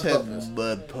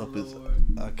mud puppets.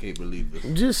 I can't believe this.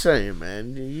 I'm just saying,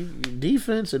 man.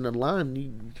 Defense and the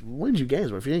line wins you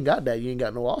games, but if you ain't got that, you ain't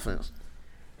got no offense.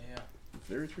 Yeah,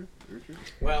 very true.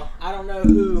 Well, I don't know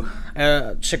who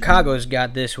Chicago's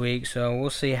got this week, so we'll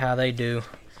see how they do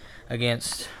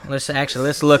against.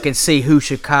 Let's look and see who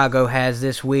Chicago has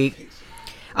this week.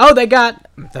 Oh, they got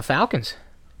the Falcons.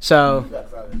 So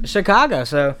Chicago.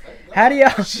 So how do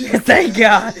y'all? Thank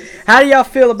God. How do y'all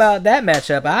feel about that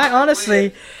matchup? I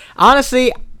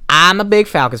honestly, I'm a big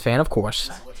Falcons fan, of course.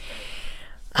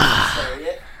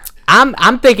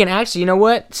 I'm thinking actually, you know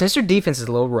what? Since their defense is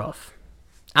a little rough,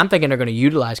 I'm thinking they're going to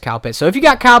utilize Kyle Pitts. So if you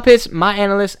got Kyle Pitts, my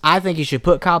analyst, I think you should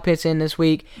put Kyle Pitts in this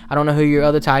week. I don't know who your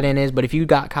other tight end is, but if you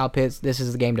got Kyle Pitts, this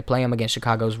is the game to play him against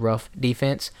Chicago's rough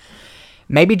defense.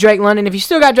 Maybe Drake London. If you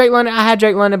still got Drake London, I had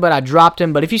Drake London, but I dropped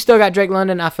him. But if you still got Drake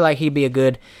London, I feel like he'd be a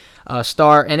good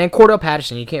start. And then Cordell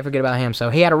Patterson, you can't forget about him. So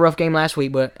he had a rough game last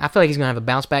week, but I feel like he's going to have a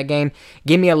bounce-back game.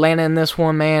 Give me Atlanta in this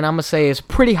one, man. I'm going to say it's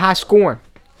pretty high scoring.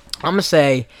 I'm going to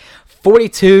say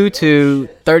 42 to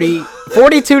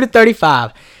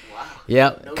 35.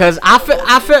 Yep, because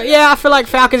I feel like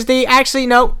Falcons D. Actually,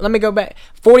 no, let me go back.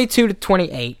 42 to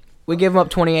 28 We give him up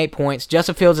 28 points.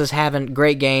 Justin Fields is having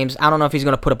great games. I don't know if he's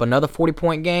going to put up another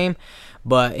 40-point game,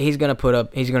 but he's going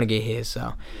to get his.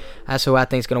 So that's who I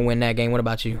think is going to win that game. What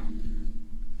about you?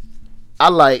 I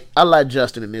like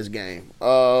Justin in this game.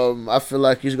 I feel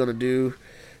like he's going to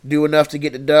do enough to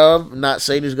get the dub. I'm not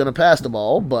saying he's going to pass the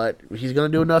ball, but he's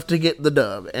going to do enough to get the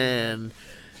dub. And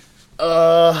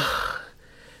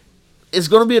it's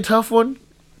going to be a tough one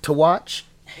to watch,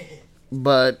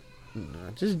 but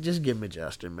just give me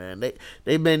Justin, man.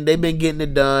 They've been getting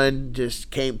it done.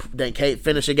 Just can't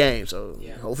finish a game. So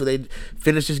hopefully they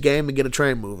finish this game and get a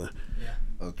train moving.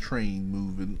 Yeah. A train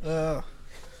moving.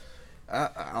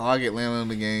 I like Atlanta in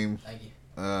the game. Thank you.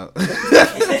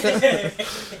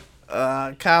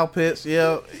 Kyle Pitts,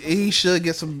 he should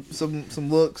get some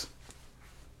looks.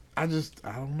 I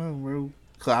don't know, bro.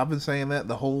 'Cause I've been saying that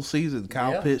the whole season.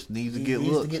 Kyle Pitts needs to get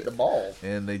looks. To get the ball.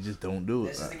 And they just don't do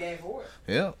it. This is the game for it.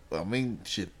 Yeah. I mean,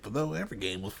 shit, but though every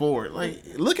game was for it. Like,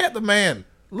 look at the man.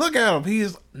 Look at him. He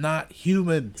is not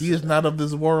human. He is not of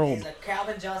this world. He's a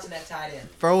Calvin Johnson at tight end.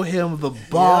 Throw him the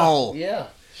ball. Yeah.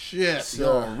 Shit. So,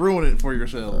 y'all ruin it for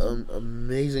yourselves.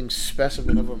 Amazing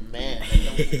specimen of a man. That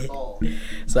don't get the ball.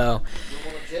 So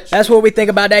that's what we think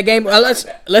about that game. Let's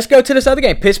go to this other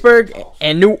game. Pittsburgh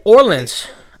and New Orleans.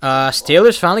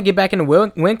 Steelers finally get back in the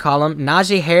win column.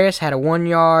 Najee Harris had a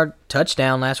 1-yard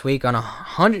touchdown last week on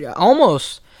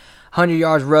almost 100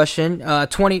 yards rushing.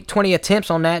 20 attempts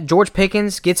on that. George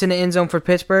Pickens gets in the end zone for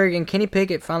Pittsburgh, and Kenny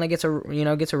Pickett finally gets a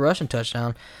rushing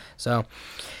touchdown. So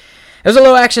it was a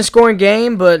low action scoring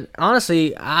game, but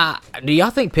honestly, do y'all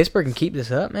think Pittsburgh can keep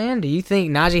this up, man? Do you think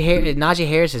Najee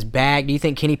Harris is back? Do you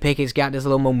think Kenny Pickett's got this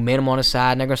little momentum on his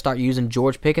side and they're going to start using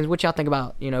George Pickens? What y'all think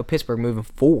about, Pittsburgh moving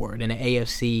forward in the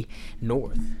AFC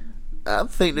North? I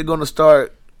think they're going to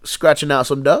start scratching out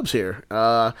some dubs here.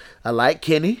 I like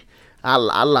Kenny. I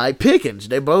like Pickens.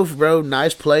 They both, bro,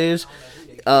 nice players.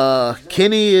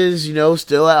 Kenny is,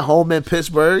 still at home in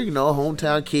Pittsburgh,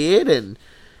 hometown kid, and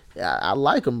I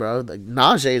like him, bro.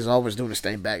 Najee is always doing his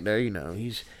thing back there.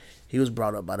 He was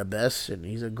brought up by the best, and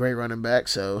he's a great running back.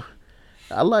 So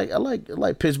I like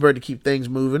Pittsburgh to keep things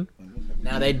moving.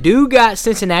 Now they do got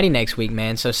Cincinnati next week,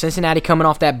 man. So Cincinnati coming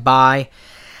off that bye.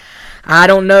 I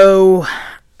don't know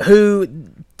who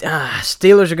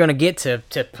Steelers are going to get to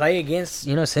play against.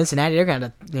 Cincinnati. They're going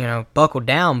to buckle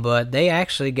down, but they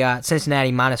actually got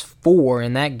Cincinnati -4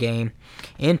 in that game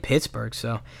in Pittsburgh.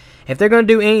 So if they're going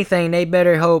to do anything, they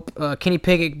better hope Kenny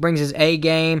Pickett brings his A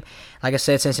game. Like I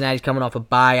said, Cincinnati's coming off a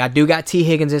bye. I do got T.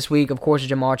 Higgins this week. Of course,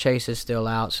 Jamar Chase is still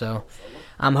out, so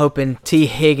I'm hoping T.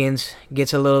 Higgins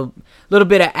gets a little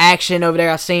bit of action over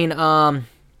there. I've seen, I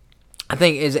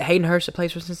think, is it Hayden Hurst that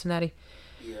plays for Cincinnati?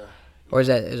 Yeah. Or is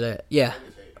that yeah.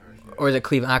 Or is it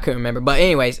Cleveland? I couldn't remember. But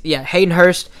anyways, yeah, Hayden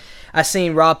Hurst. I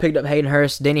seen Rob picked up Hayden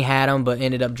Hurst. Then he had him, but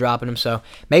ended up dropping him. So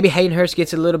maybe Hayden Hurst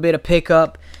gets a little bit of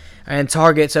pickup and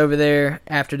targets over there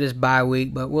after this bye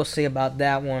week, but we'll see about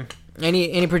that one.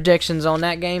 Any projections on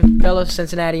that game, fellas?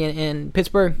 Cincinnati and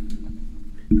Pittsburgh?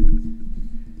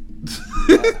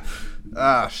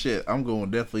 Shit. I'm going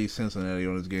definitely Cincinnati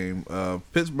on this game.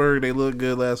 Pittsburgh, they looked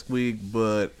good last week,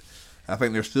 but I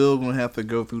think they're still going to have to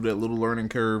go through that little learning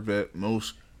curve that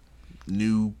most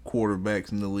new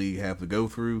quarterbacks in the league have to go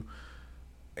through.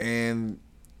 And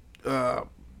I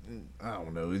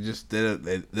don't know. It just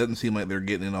it doesn't seem like they're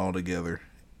getting it all together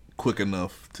quick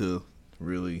enough to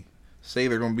really say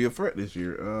they're going to be a threat this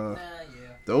year.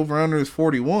 The over-under is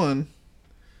 41,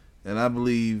 and I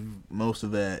believe most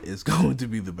of that is going to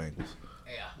be the Bengals.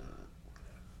 Yeah.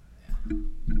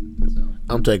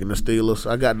 I'm taking the Steelers.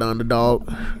 I got the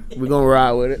underdog. We're going to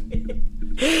ride with it.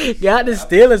 Got the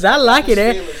Steelers. I like it,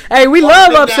 man. Hey, we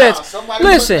love upsets.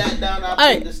 Listen,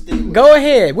 hey, go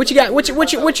ahead. What you got? What's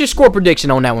your score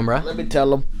prediction on that one, bro? Let me tell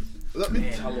them.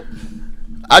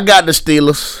 I got the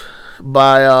Steelers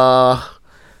by.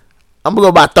 I'm gonna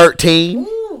go by 13.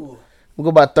 Ooh. We'll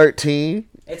go by 13.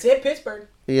 It's in Pittsburgh.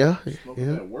 Yeah.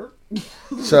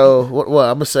 So what?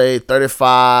 I'm gonna say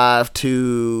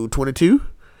 35-22.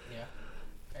 Yeah.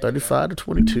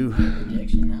 35-22.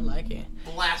 Prediction. I like it.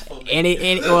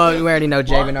 Blasphemy. Well, we already know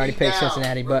Javin already picked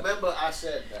Cincinnati, but remember I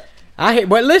said that.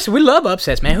 But listen, we love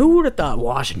upsets, man. Who would have thought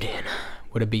Washington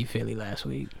would have beat Philly last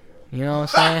week? You know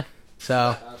what I'm saying?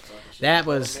 So that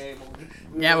was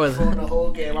the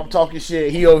whole game. I'm talking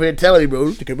shit. He over here telling me,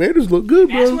 bro, the Commanders look good,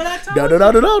 bro. That's what I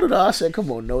told you. I said, come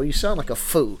on, Noah, you sound like a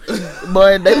fool.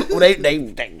 But they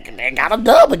got a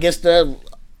dub against the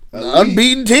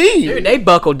unbeaten team. Dude, they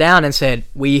buckled down and said,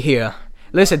 "We here."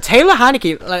 Listen, Taylor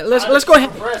Heineke. Let's go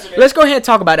ahead. Let's go ahead and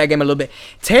talk about that game a little bit.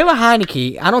 Taylor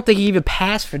Heineke. I don't think he even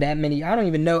passed for that many. I don't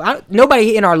even know.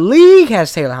 Nobody in our league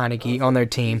has Taylor Heineke on their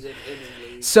team.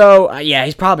 So, yeah,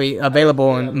 he's probably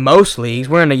available in most leagues.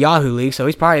 We're in the Yahoo League, so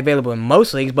he's probably available in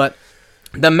most leagues. But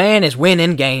the man is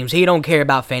winning games. He don't care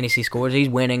about fantasy scores. He's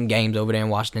winning games over there in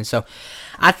Washington. So,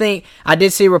 I think I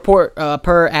did see a report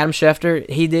per Adam Schefter.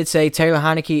 He did say Taylor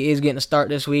Heineke is getting a start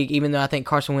this week, even though I think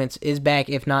Carson Wentz is back.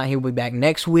 If not, he'll be back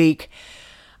next week.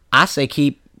 I say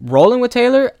keep rolling with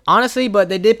Taylor, honestly, but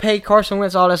they did pay Carson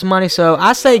Wentz all this money. So,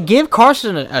 I say give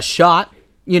Carson a shot.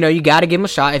 You know, you got to give him a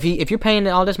shot. If you're paying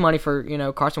all this money for,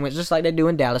 Carson Wentz, just like they do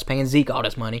in Dallas, paying Zeke all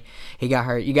this money, he got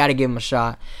hurt. You got to give him a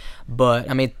shot. But,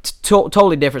 I mean,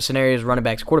 totally different scenarios, running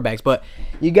backs, quarterbacks. But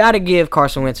you got to give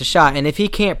Carson Wentz a shot. And if he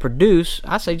can't produce,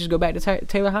 I say just go back to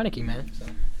Taylor Heineke, man. So.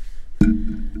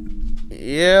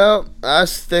 Yeah, I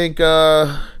think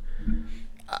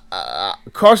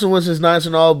Carson Wentz is nice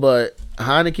and all, but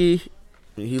Heineke,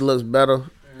 he looks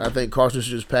better. I think Carson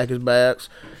should just pack his bags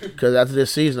because after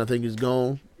this season, I think he's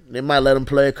gone. They might let him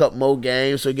play a couple more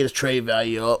games so he get his trade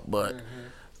value up, but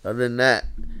other than that,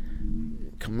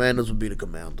 Commanders will be the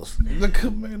Commanders. The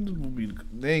Commanders will be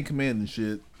they ain't commanding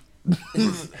shit.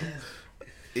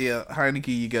 Yeah, Heineke,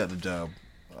 you got the job.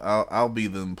 I'll be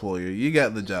the employer. You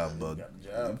got the job, bud.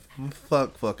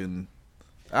 Fucking.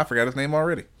 I forgot his name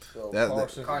already.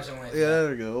 Carson Wentz. Yeah,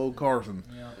 there you go, old Carson.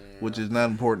 Yeah. Which is not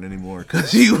important anymore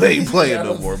because you ain't playing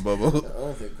no more, Bubba. I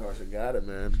don't think Carson got it,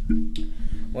 man.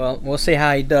 Well, we'll see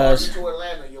how he does. To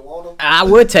Atlanta, you want him? I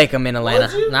would take him in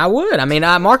Atlanta. I would. I mean,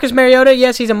 Marcus Mariota,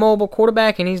 yes, he's a mobile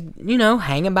quarterback, and he's,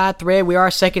 hanging by a thread. We are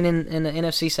second in the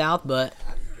NFC South, but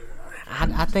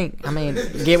I think,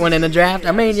 get one in the draft.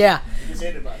 I mean, yeah.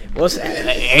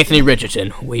 Anthony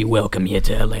Richardson, we welcome you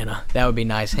to Atlanta. That would be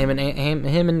nice. Him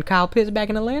and Kyle Pitts back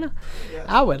in Atlanta.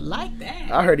 I would like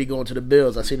that. I heard he going to the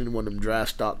Bills. I seen him in one of them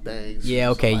draft stock things. Yeah,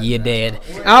 okay, you did.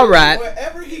 All right.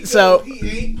 Wherever he so goes,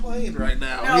 he ain't playing right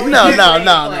now. No.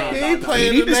 He ain't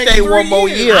playing. He need to stay one more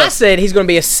year. I said he's going to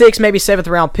be a 6th, maybe 7th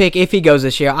round pick if he goes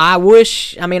this year.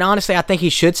 Honestly, I think he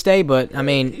should stay, but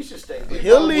he should stay.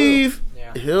 He'll leave.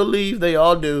 Yeah. He'll leave. They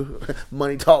all do.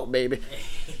 Money talk, baby.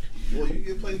 Well, you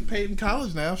get paid in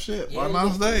college now. Shit, why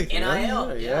not stay?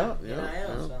 NIL. Yeah.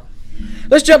 So.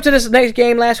 Let's jump to this next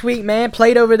game last week, man.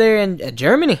 Played over there in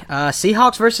Germany.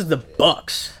 Seahawks versus the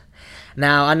Bucks.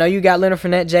 Now, I know you got Leonard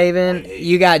Fournette, Javin.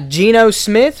 You got Geno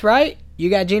Smith, right? You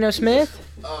got Geno Smith?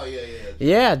 Oh, yeah.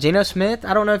 Yeah, Geno Smith.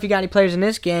 I don't know if you got any players in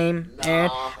this game,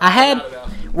 Aaron.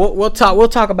 We'll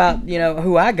talk about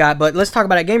who I got, but let's talk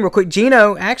about that game real quick.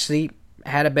 Geno actually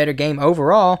had a better game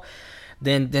overall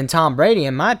than Tom Brady,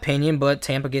 in my opinion, but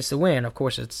Tampa gets the win. Of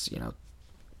course, it's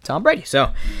Tom Brady.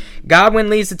 So, Godwin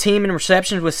leads the team in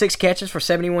receptions with 6 catches for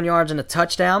 71 yards and a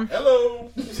touchdown.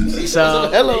 Hello.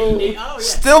 Hello.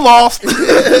 Still lost.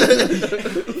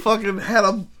 Fucking had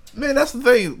a man. That's the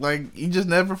thing. Like, you just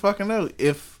never fucking know.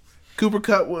 If Cooper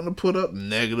Kupp wouldn't have put up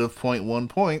negative 0.1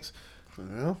 points,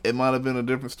 it might have been a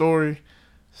different story.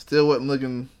 Still wasn't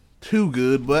looking too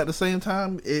good, but at the same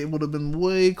time, it would have been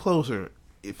way closer.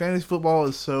 Fantasy football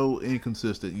is so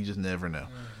inconsistent. You just never know.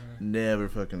 Never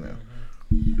fucking know.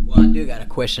 Well, I do got a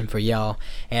question for y'all,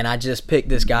 and I just picked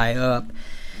this guy up.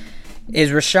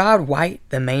 Is Rachaad White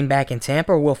the main back in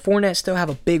Tampa, or will Fournette still have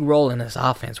a big role in this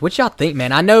offense? What y'all think,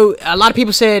 man? I know a lot of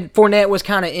people said Fournette was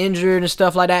kind of injured and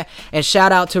stuff like that, and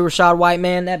shout out to Rachaad White,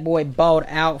 man. That boy balled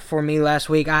out for me last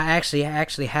week. I actually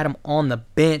had him on the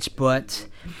bench, but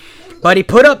he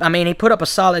put up a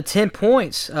solid 10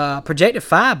 points, projected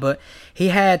 5, but he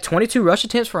had 22 rush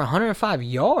attempts for 105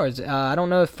 yards. I don't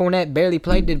know if Fournette barely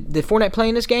played. Did Fournette play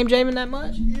in this game, Jamin, that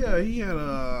much? Yeah, he had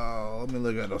let me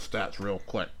look at those stats real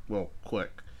quick.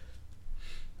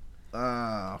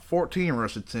 14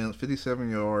 rush attempts,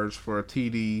 57 yards for a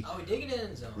TD. Oh, he did get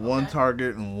in the zone. 1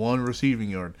 target and 1 receiving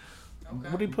yard. Okay.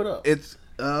 What did he put up? It's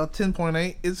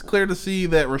 10.8. It's clear to see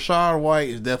that Rachaad White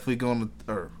is definitely going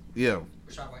to,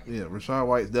 Rachaad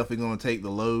White is definitely going to take the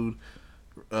load.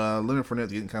 Leonard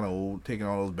Fournette's getting kind of old, taking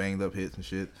all those banged up hits and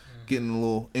shit, getting a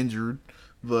little injured,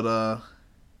 but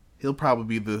he'll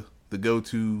probably be the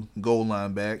go-to goal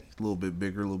line back. He's a little bit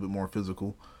bigger, a little bit more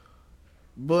physical.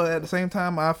 But at the same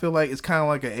time, I feel like it's kind of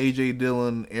like an A.J.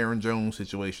 Dillon, Aaron Jones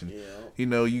situation.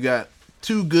 Yeah. You got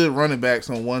 2 good running backs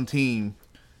on one team.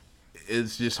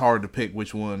 It's just hard to pick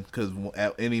which one because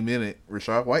at any minute,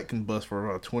 Rachaad White can bust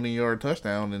for a 20-yard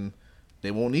touchdown, and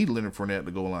they won't need Leonard Fournette at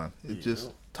the goal line. It's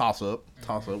just toss up,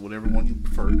 whatever one you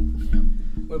prefer.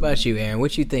 What about you, Aaron?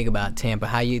 What you think about Tampa?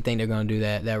 How you think they're going to do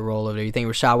that role over there? You think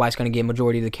Rachaad White's going to get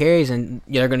majority of the carries, and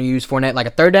they're going to use Fournette like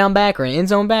a third down back or an end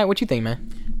zone back? What you think,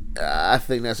 man? I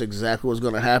think that's exactly what's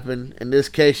going to happen. In this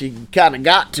case, you kind of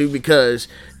got to because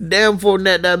damn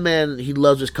Fournette, that man, he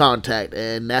loves his contact,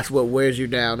 and that's what wears you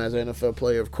down as an NFL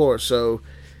player, of course. So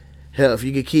hell, if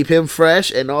you could keep him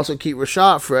fresh and also keep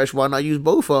Rashad fresh, why not use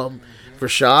both of them?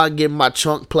 Rashad, give him my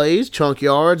chunk plays, chunk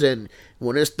yards, and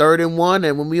when it's 3rd and 1,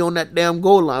 and when we on that damn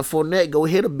goal line, Fournette go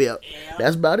hit a bit. Yep.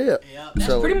 That's about it. Yep.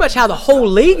 That's pretty much how the whole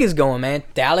league is going, man.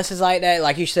 Dallas is like that,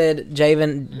 like you said,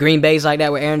 Javin. Green Bay's like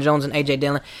that with Aaron Jones and A.J.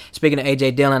 Dillon. Speaking of A.J.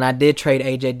 Dillon, I did trade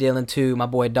A.J. Dillon to my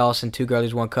boy Dawson, 2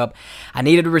 girlies, 1 cup. I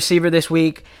needed a receiver this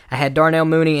week. I had Darnell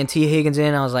Mooney and T. Higgins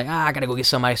in. I was like, I got to go get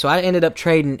somebody. So I ended up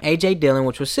trading A.J. Dillon,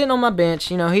 which was sitting on my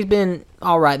bench. You know, he's been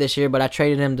all right this year, but I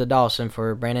traded him to Dawson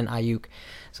for Brandon Ayuk.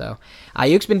 So,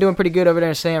 Ayuk's been doing pretty good over there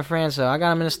in San Fran, so I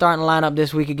got him in the starting lineup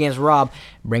this week against Rob.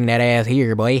 Bring that ass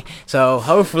here, boy. So,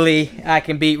 hopefully, I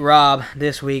can beat Rob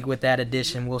this week with that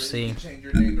addition. We'll see. Change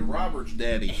your name to Robert's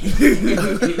daddy.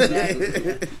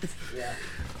 Exactly. Yeah.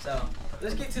 So,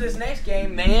 let's get to this next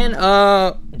game, man.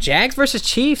 Jags versus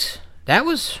Chiefs. That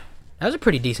was a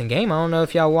pretty decent game. I don't know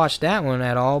if y'all watched that one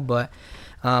at all, but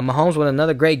Mahomes with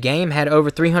another great game, had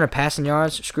over 300 passing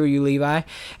yards. Screw you, Levi,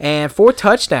 and 4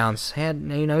 touchdowns.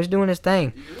 He's doing his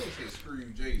thing. You really say screw you,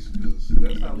 Jace, because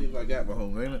that's how Levi got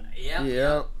Mahomes, ain't it?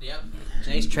 Yep.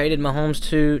 Jace traded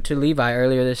Mahomes to Levi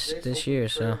earlier this year,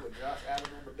 so.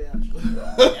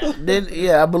 Then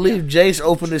I believe Jace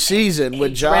opened the season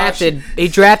with Josh. He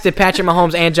drafted Patrick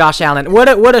Mahomes and Josh Allen.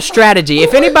 What a strategy!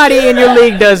 If anybody in your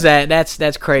league does that,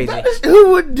 that's crazy.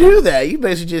 Who would do that? You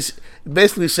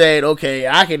basically saying, okay,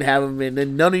 I can have him, and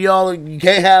then none of y'all, you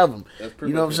can't have him. You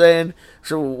know what I'm saying?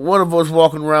 So one of us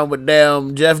walking around with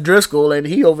damn Jeff Driscoll, and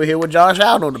he over here with Josh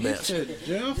Allen on the bench.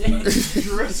 Jeff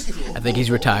Driscoll. I think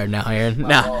he's retired now, Aaron.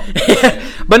 Nah.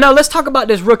 But no, let's talk about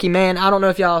this rookie, man. I don't know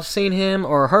if y'all seen him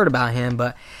or heard about him,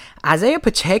 but Isaiah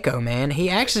Pacheco, man, he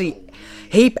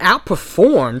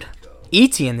outperformed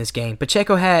Etienne this game.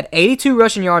 Pacheco had 82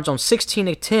 rushing yards on 16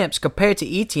 attempts compared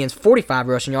to Etienne's 45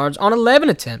 rushing yards on 11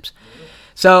 attempts.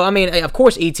 So, I mean, of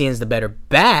course Etienne's the better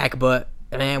back, but,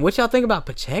 man, what y'all think about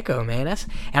Pacheco, man?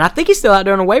 And I think he's still out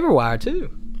there on the waiver wire, too.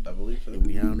 I believe so. I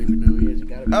don't even know who he is.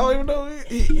 I don't even know.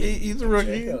 He's a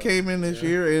rookie. He came in this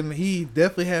year, and he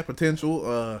definitely had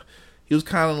potential. He was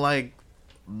kind of like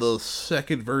the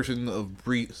second version of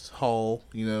Brees Hall,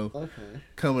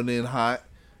 coming in hot.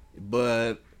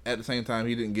 But at the same time,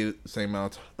 he didn't get the same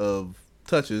amount of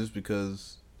touches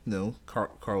because,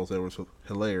 Carlos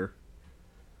Edwards-Hilaire.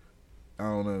 I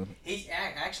don't know. He's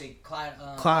actually Clyde.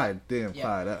 Clyde. Damn, yeah.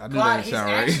 Clyde. I knew Clyde, that didn't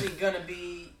sound right. he's actually going to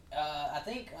be, I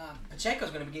think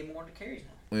Pacheco's going to be getting more carries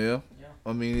now. Yeah.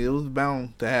 I mean, it was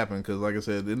bound to happen because, like I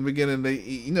said, in the beginning,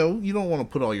 you don't want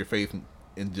to put all your faith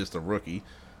in just a rookie.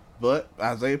 But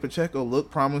Isaiah Pacheco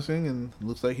looked promising and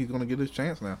looks like he's going to get his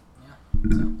chance now. Yeah.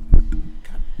 So,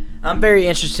 I'm very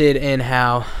interested in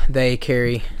how they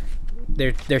carry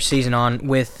their season on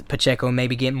with Pacheco,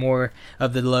 maybe getting more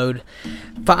of the load.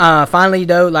 Finally,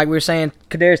 though, like we were saying,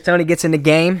 Kadarius Toney gets in the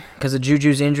game because of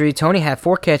Juju's injury. Toney had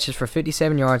 4 catches for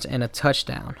 57 yards and a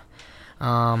touchdown.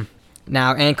 And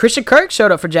Christian Kirk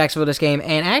showed up for Jacksonville this game,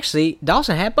 and actually,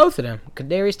 Dawson had both of them,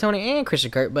 Kadarius Toney and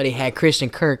Christian Kirk, but he had Christian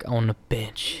Kirk on the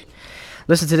bench.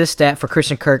 Listen to this stat for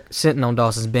Christian Kirk sitting on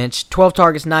Dawson's bench. 12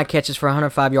 targets, 9 catches for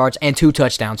 105 yards, and 2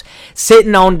 touchdowns.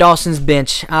 Sitting on Dawson's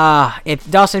bench.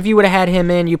 If you would have had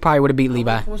him in, you probably would have beat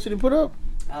Levi. What did he put up?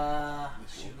 Let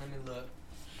me look.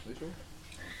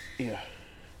 Yeah.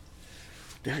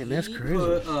 Dang, that's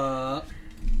crazy.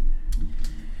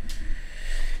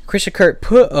 Christian Kirk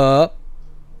put up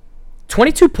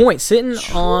 22 points sitting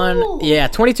on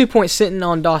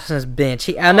Dawson's bench.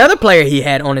 Another player he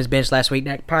had on his bench last week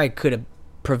that probably could have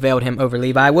prevailed him over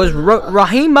Levi was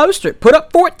Raheem Mostert. Put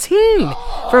up 14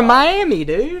 for Miami,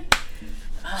 dude.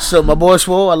 So, my boy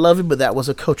Swole, I love you, but that was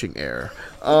a coaching error.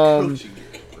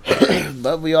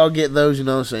 But we all get those, you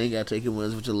know what I'm saying? You got to take your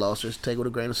wins with your losses. Take it with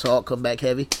a grain of salt. Come back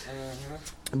heavy.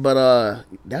 But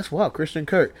that's wild. Christian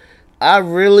Kirk. I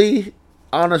really,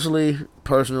 honestly,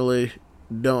 personally,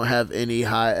 don't have any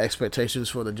high expectations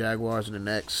for the Jaguars in the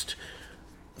next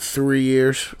 3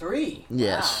 years. 3?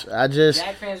 Yes. Wow.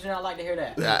 Jag fans do not like to hear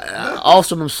that.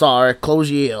 Austin, I'm sorry. Close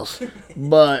your ears.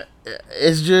 But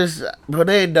it's just, but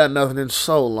they ain't done nothing in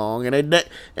so long, and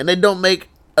they don't make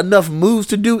enough moves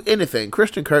to do anything.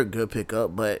 Christian Kirk, good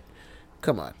pickup, but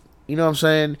come on. You know what I'm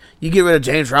saying? You get rid of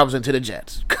James Robinson to the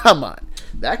Jets. Come on.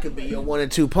 That could be your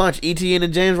 1-2 punch. ETN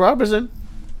and James Robinson.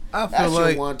 That's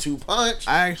your 1-2 punch.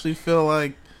 I actually feel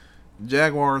like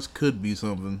Jaguars could be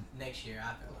something. Next year,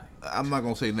 I feel like. I'm not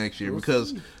going to say next year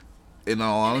because, in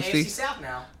all honesty. In the AFC South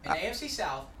now. In the AFC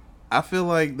South. I feel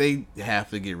like they have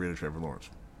to get rid of Trevor Lawrence.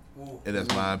 Ooh. And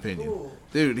that's my opinion. Ooh.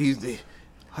 Dude,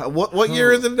 what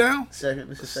year is it now? Second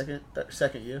year.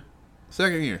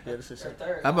 Second year. Yeah, this is second.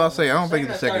 Third. I'm about to say, I don't think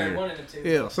it's the second One year. of them two.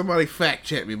 Yeah, somebody fact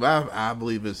check me, but I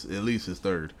believe it's at least his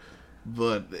third.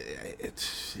 But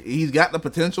he's got the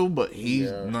potential, but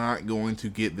he's not going to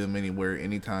get them anywhere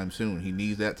anytime soon. He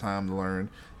needs that time to learn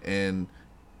and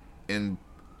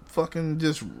fucking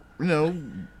just,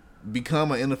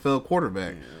 become an NFL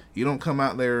quarterback. Yeah. You don't come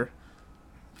out there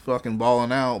fucking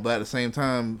balling out, but at the same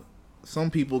time, some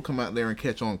people come out there and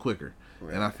catch on quicker.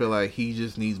 Right. And I feel like he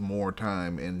just needs more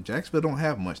time, and Jacksonville don't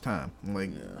have much time.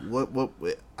 What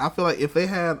I feel like if they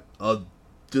had a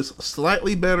just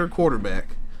slightly better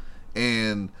quarterback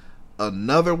and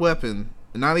another weapon,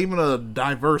 not even a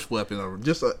diverse weapon, or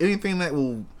just anything that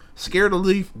will scare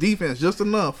the defense just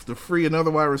enough to free another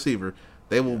wide receiver,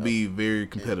 they will be very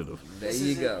competitive. There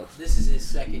you go. This is his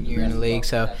second year in the league.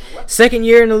 So, second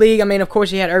year in the league. I mean, of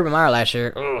course, he had Urban Meyer last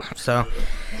year. So,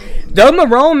 Doug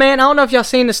Marrone, man, I don't know if y'all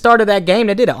seen the start of that game.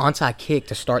 They did an onside kick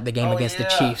to start the game against the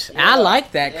Chiefs. Yeah. I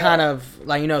like that kind of,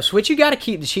 switch. You got to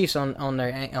keep the Chiefs on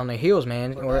their heels,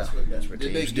 man. That's what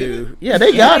teams do. Yeah,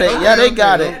 they got it. Yeah, they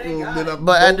got it.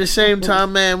 But at the same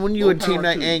time, man, when you a team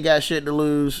that ain't got shit to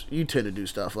lose, you tend to do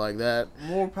stuff like that.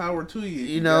 More power to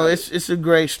you. It's a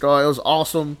great start. It was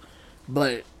awesome,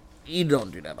 but you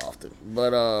don't do that often.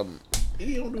 But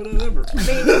he don't do that ever.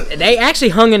 They actually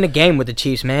hung in the game with the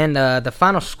Chiefs, man. The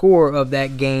final score of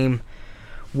that game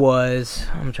was,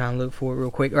 I'm trying to look for it real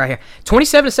quick, right here,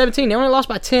 27-17. They only lost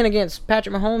by 10 against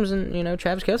Patrick Mahomes and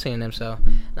Travis Kelce and them, so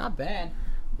not bad.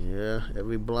 Yeah,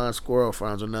 every blind squirrel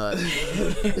finds a nut.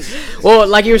 Well,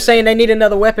 like you were saying, they need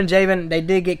another weapon, Javin. They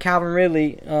did get Calvin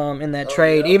Ridley in that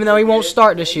trade, even though he won't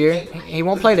start this year. He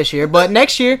won't play this year. But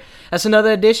next year, that's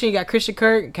another addition. You got Christian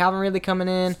Kirk, Calvin Ridley coming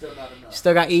in.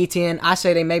 Still got Etienne. I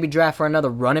say they maybe draft for another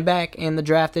running back in the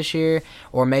draft this year,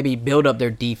 or maybe build up their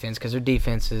defense, because their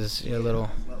defense is a little...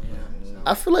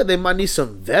 I feel like they might need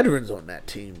some veterans on that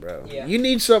team, bro. Yeah. You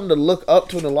need something to look up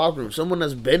to in the locker room. Someone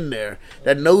that's been there,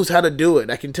 that knows how to do it,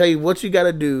 that can tell you what you got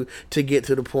to do to get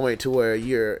to the point to where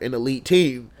you're an elite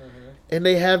team. Mm-hmm. And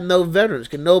they have no veterans.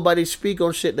 Can nobody speak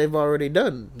on shit they've already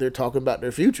done? They're talking about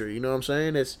their future. You know what I'm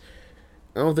saying? I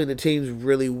don't think the team's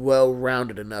really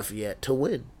well-rounded enough yet to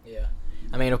win. Yeah.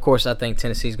 I mean, of course, I think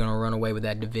Tennessee's going to run away with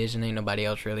that division. Ain't nobody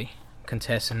else really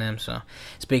contesting them. So,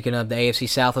 speaking of the AFC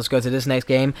South, let's go to this next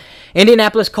game.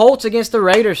 Indianapolis Colts against the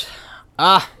Raiders.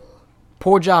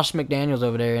 Poor Josh McDaniels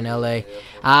over there in LA.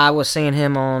 I was seeing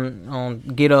him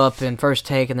on Get Up and First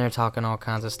Take, and they're talking all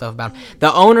kinds of stuff about him.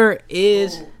 The owner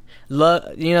is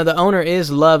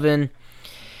loving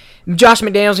Josh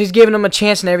McDaniels. He's giving him a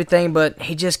chance and everything, but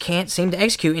he just can't seem to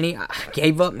execute. And he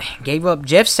gave up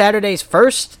Jeff Saturday's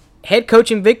first head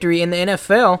coaching victory in the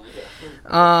NFL.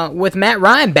 With Matt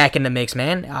Ryan back in the mix,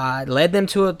 man. Led them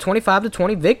to a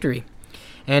 25-20 victory.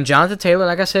 And Jonathan Taylor,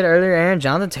 like I said earlier,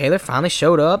 Jonathan Taylor finally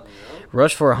showed up,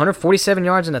 rushed for 147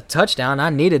 yards and a touchdown.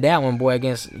 I needed that one, boy,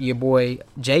 against your boy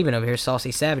Javin over here,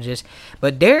 Saucy Savages.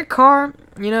 But Derek Carr,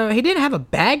 he didn't have a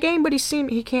bad game, but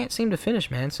he can't seem to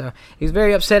finish, man. So he's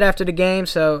very upset after the game.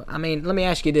 So, I mean, let me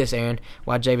ask you this, Aaron.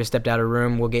 While Javin stepped out of the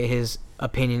room, we'll get his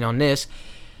opinion on this.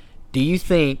 Do you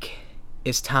think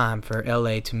it's time for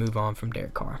LA to move on from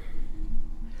Derek Carr?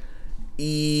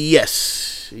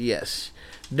 Yes.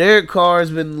 Derek Carr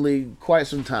has been in the league quite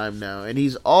some time now, and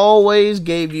he's always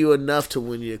gave you enough to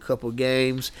win you a couple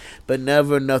games, but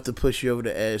never enough to push you over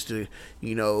the edge to,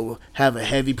 have a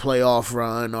heavy playoff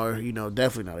run or,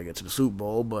 definitely not to get to the Super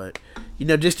Bowl, but,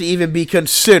 just to even be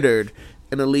considered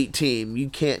an elite team. You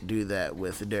can't do that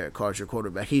with Derek Carr as your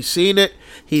quarterback. He's seen it,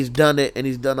 he's done it, and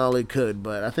he's done all he could.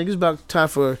 But I think it's about time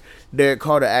for Derek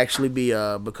Carr to actually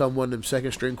become one of them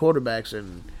second-string quarterbacks,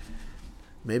 and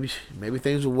maybe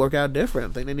things will work out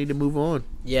different. I think they need to move on.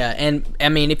 Yeah, and, I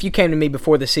mean, if you came to me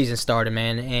before the season started,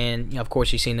 man, and, of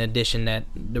course, you've seen the addition that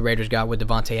the Raiders got with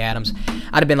Devontae Adams,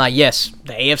 I'd have been like, yes,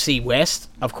 the AFC West,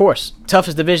 of course,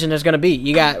 toughest division there's going to be.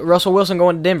 You got Russell Wilson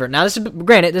going to Denver. Now, this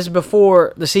is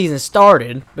before the season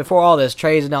started, before all this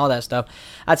trades and all that stuff.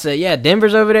 I'd say, yeah,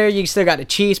 Denver's over there. You still got the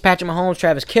Chiefs, Patrick Mahomes,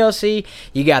 Travis Kelce.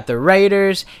 You got the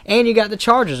Raiders, and you got the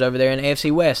Chargers over there in the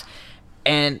AFC West.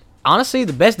 And honestly,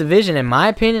 the best division, in my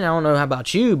opinion, I don't know how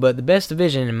about you, but the best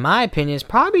division, in my opinion, is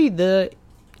probably the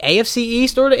AFC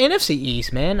East or the NFC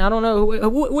East, man. I don't know.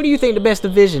 What do you think the best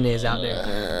division is out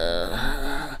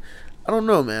there? I don't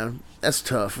know, man. That's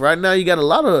tough. Right now, you got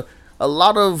a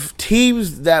lot of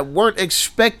teams that weren't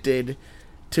expected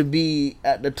to be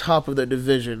at the top of the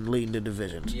division, leading the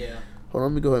divisions. Yeah. Hold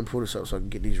on, let me go ahead and pull this up so I can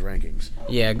get these rankings.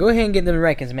 Yeah, go ahead and get them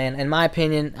rankings, man. In my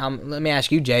opinion, let me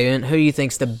ask you, Javin, who do you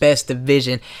think's the best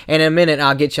division? And in a minute,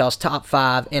 I'll get y'all's top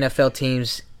 5 NFL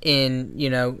teams in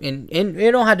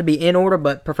it don't have to be in order,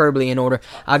 but preferably in order.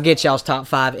 I'll get y'all's top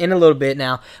 5 in a little bit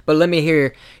now, but let me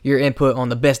hear your input on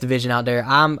the best division out there.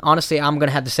 I'm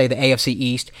gonna have to say the AFC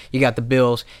East. You got the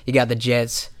Bills, you got the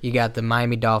Jets, you got the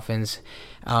Miami Dolphins,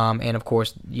 and of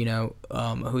course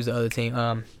who's the other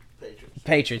team?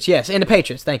 Patriots, yes, and the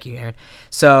Patriots. Thank you, Aaron.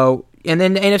 So, and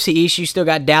then the NFC East, you still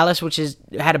got Dallas, which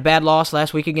had a bad loss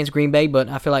last week against Green Bay, but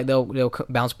I feel like they'll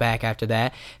bounce back after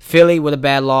that. Philly with a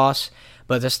bad loss,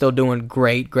 but they're still doing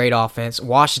great offense.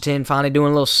 Washington finally doing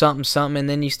a little something, and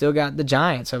then you still got the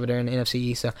Giants over there in the NFC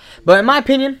East. So, but in my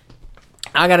opinion,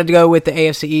 I got to go with the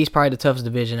AFC East, probably the toughest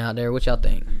division out there. What y'all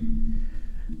think?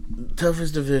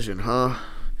 Toughest division, huh?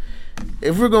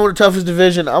 If we're going to toughest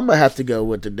division, I'm going to have to go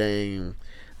with the dang...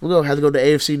 We're going to have to go to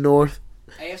AFC North.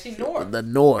 AFC North? The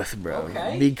North, bro.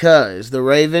 Okay. Because the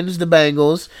Ravens, the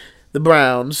Bengals, the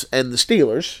Browns, and the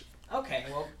Steelers. Okay,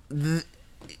 well,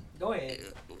 go ahead.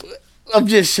 I'm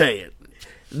just saying.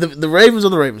 The Ravens are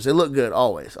the Ravens. They look good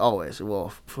always.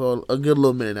 Well, for a good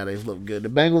little minute now, they've looked good. The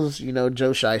Bengals,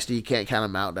 Joe Shiesty, you can't count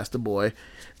him out. That's the boy.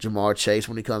 Jamar Chase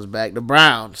when he comes back. The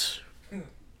Browns.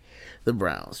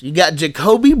 You got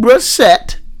Jacoby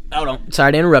Brissett. Hold on.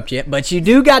 Sorry to interrupt you, but you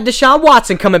do got Deshaun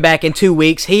Watson coming back in 2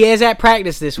 weeks. He is at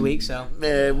practice this week, so.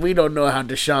 Man, we don't know how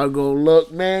Deshaun gonna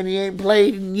look, man. He ain't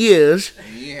played in years.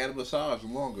 He ain't had a massage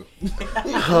longer.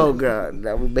 Oh, God.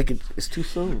 That would make it... It's too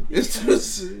soon. It's too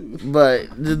soon. But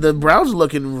the Browns are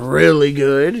looking really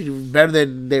good. Better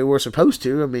than they were supposed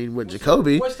to. I mean, with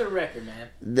Jacoby. What's the record, man?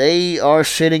 They are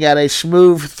sitting at a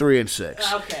smooth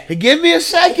 3-6. Okay. Give me a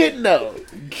second, though.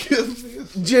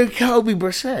 Jacoby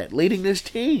Brissett leading this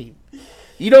team.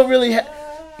 You don't really have...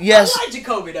 Yes. I like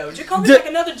Jacoby, though. Jacoby's like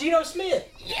another Geno Smith.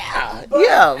 Yeah,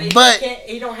 but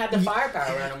he don't have the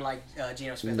firepower around him like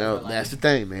Geno Smith. No, that's the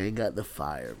thing, man. He got the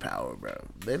firepower, bro.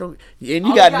 They don't... And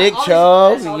you got Nick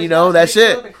Chubb, that's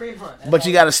it. But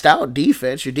you got a stout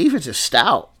defense. Your defense is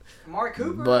stout. Mark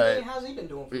Cooper, but how's he been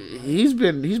doing? He's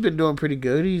been doing pretty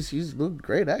good. He's looked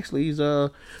great actually. He's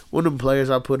one of them players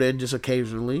I put in just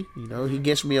occasionally. He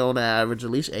gets me on average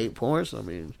at least 8 points. I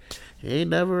mean, he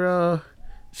ain't never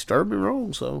disturbed me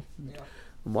wrong. So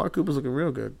Mark Cooper's looking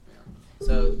real good.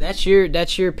 So that's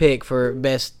your pick for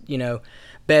best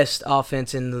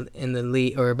offense in the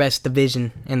league, or best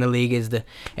division in the league is the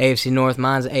AFC North.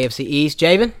 Mine's the AFC East.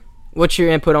 Javin, what's your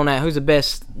input on that? Who's the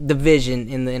best division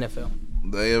in the NFL?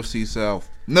 The AFC South.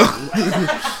 No.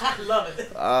 I love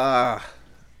it. I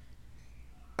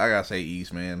gotta say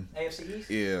East, man. AFC East?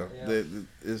 Yeah.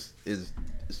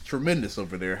 It's tremendous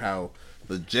over there how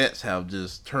the Jets have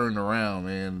just turned around,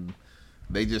 and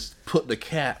they just put the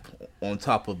cap on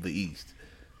top of the East.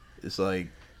 It's like,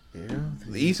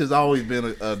 the East has always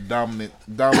been a dominant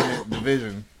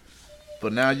division,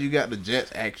 but now you got the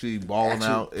Jets actually balling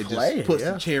out. It just puts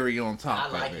the cherry on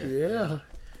top. I like it. Yeah.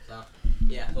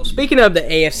 Yeah. So speaking of the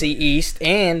AFC East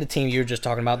and the team you were just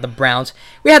talking about, the Browns,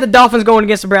 we had the Dolphins going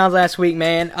against the Browns last week,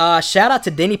 man. Shout out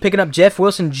to Denny picking up Jeff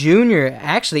Wilson Jr.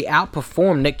 Actually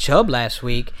outperformed Nick Chubb last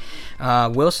week.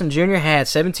 Wilson Jr. had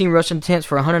 17 rushing attempts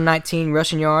for 119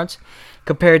 rushing yards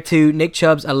compared to Nick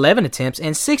Chubb's 11 attempts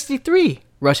and 63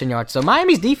 rushing yards. So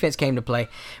Miami's defense came to play.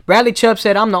 Bradley Chubb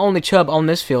said, "I'm the only Chubb on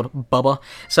this field, Bubba."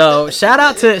 So shout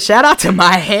out to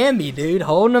Miami, dude,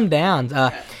 holding them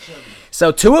down.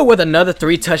 So Tua with another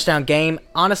 3-touchdown game.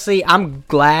 Honestly, I'm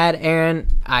glad, Aaron,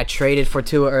 I traded for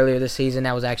Tua earlier this season.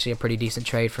 That was actually a pretty decent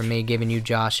trade for me, giving you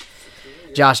Josh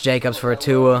Jacobs for a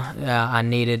Tua. I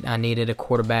needed a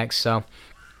quarterback, so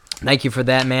thank you for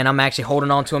that, man. I'm actually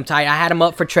holding on to him tight. I had him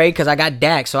up for trade because I got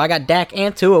Dak. So I got Dak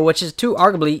and Tua, which is two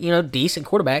arguably, decent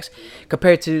quarterbacks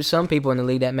compared to some people in the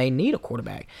league that may need a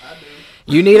quarterback.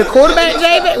 You need a quarterback,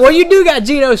 Javin? Well, you do got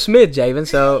Geno Smith, Javin,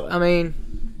 so, I mean...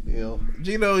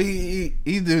 Geno,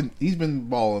 he's been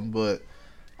balling, but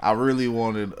I really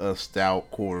wanted a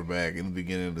stout quarterback in the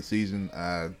beginning of the season.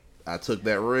 I took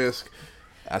that risk.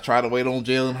 I tried to wait on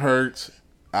Jalen Hurts.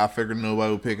 I figured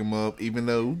nobody would pick him up, even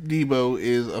though Debo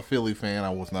is a Philly fan.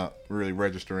 I was not really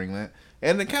registering that.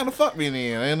 And it kind of fucked me in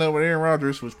the end. I ended up with Aaron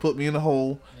Rodgers, which put me in a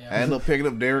hole. I ended up picking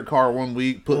up Derek Carr one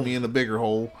week, put me in a bigger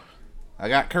hole. I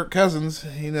got Kirk Cousins.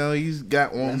 He's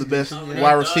got one of the best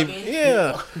wide receivers.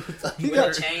 Yeah. He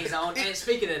got chains on. And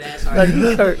speaking of that,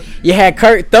 sorry. You had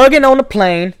Kirk thugging on the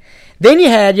plane. Then you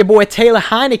had your boy Taylor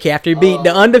Heineke after he beat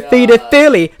the undefeated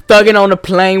Philly thugging on the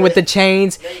plane with the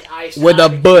chains with a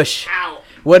bush.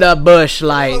 With a bush,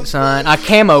 like, son. A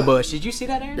camo bush. Did you see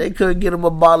that, Aaron? They couldn't get him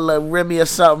a bottle of Remy or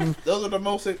something. Those are the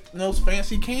most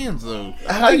fancy cans, though.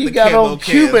 How you got on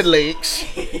Cuban links?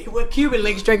 With Cuban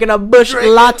links drinking a bush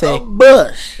latte. A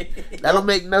bush. That don't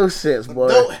make no sense, boy.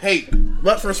 Don't hate.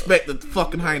 Let's respect the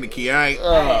fucking Heineken,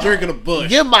 alright? Drinking a Bush.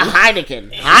 Give him a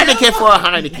Heineken. Heineken for a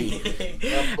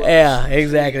Heineken. Yeah,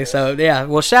 exactly. So, yeah.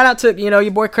 Well, shout out to,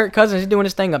 your boy Kirk Cousins. He's doing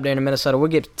his thing up there in Minnesota. We'll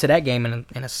get to that game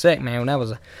in a sec, man. That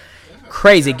was a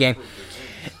crazy game.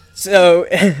 So,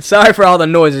 sorry for all the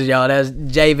noises, y'all. That's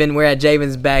Javin. We're at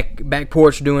Javin's back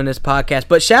porch doing this podcast.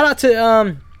 But shout out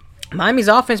to Miami's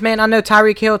offense, man. I know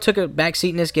Tyreek Hill took a back seat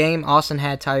in this game. Austin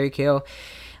had Tyreek Hill.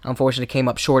 Unfortunately, came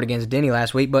up short against Denny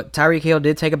last week. But Tyreek Hill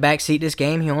did take a back seat this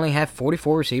game. He only had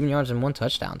 44 receiving yards and 1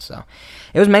 touchdown. So,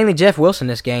 it was mainly Jeff Wilson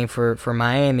this game for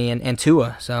Miami and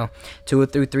Tua. So, Tua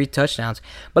threw 3 touchdowns.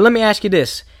 But let me ask you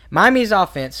this. Miami's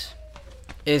offense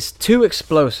is too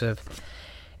explosive.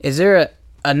 Is there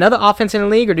another offense in the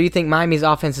league, or do you think Miami's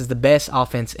offense is the best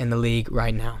offense in the league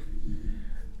right now?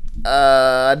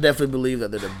 I definitely believe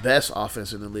that they're the best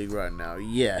offense in the league right now.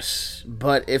 Yes,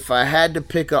 but if I had to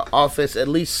pick an offense at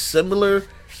least similar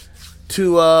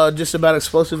to just about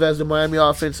explosive as the Miami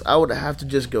offense, I would have to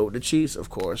just go with the Chiefs. Of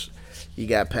course, you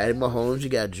got Patty Mahomes, you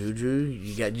got Juju,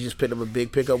 you just picked up a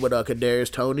big pickup with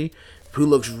Kadarius Toney, who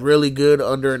looks really good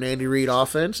under an Andy Reid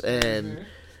offense, and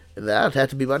that would have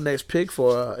to be my next pick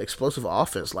for an explosive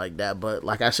offense like that. But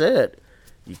like I said,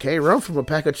 you can't run from a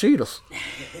pack of Cheetos.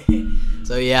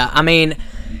 So, yeah, I mean,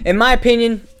 in my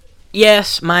opinion,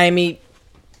 yes, Miami,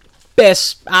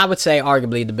 best, I would say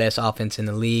arguably the best offense in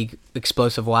the league,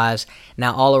 explosive-wise.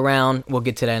 Now, all around, we'll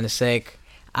get to that in a sec.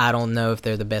 I don't know if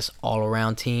they're the best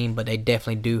all-around team, but they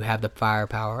definitely do have the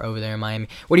firepower over there in Miami.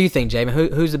 What do you think,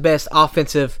 Jamin? Who's the best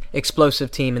offensive,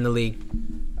 explosive team in the league?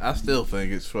 I still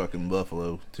think it's fucking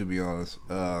Buffalo, to be honest.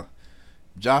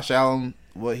 Josh Allen,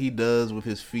 what he does with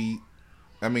his feet,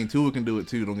 I mean, Tua can do it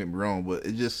too, don't get me wrong, but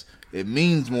it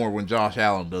means more when Josh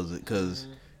Allen does it because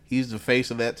he's the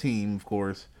face of that team, of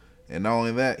course. And not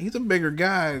only that, he's a bigger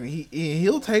guy. And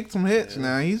he'll take some hits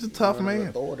now. He's a tough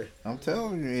man. I'm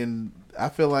telling you. And I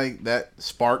feel like that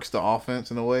sparks the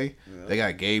offense in a way. Yeah. They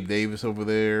got Gabe Davis over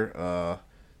there,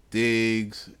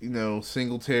 Diggs,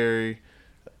 Singletary.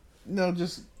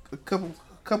 Just a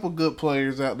couple good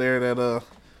players out there that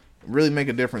really make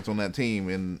a difference on that team.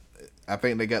 And I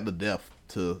think they got the depth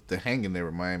to hang in there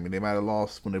with Miami. They might have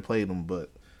lost when they played them, but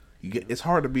it's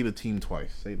hard to beat a team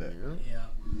twice. Say that. Yeah.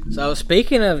 So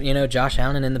speaking of Josh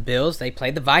Allen and the Bills, they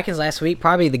played the Vikings last week.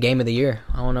 Probably the game of the year.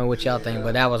 I don't know what y'all think,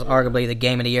 but that was arguably the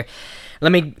game of the year.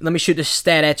 Let me shoot this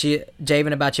stat at you,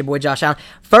 Javin, about your boy Josh Allen.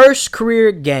 First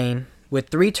career game with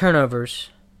 3 turnovers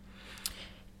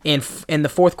in the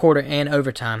fourth quarter and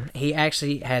overtime. He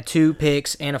actually had 2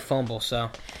 picks and a fumble.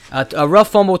 So a rough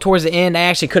fumble towards the end. They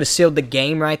actually could have sealed the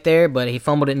game right there, but he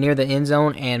fumbled it near the end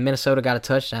zone, and Minnesota got a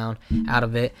touchdown out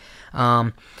of it.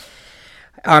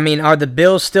 I mean, are the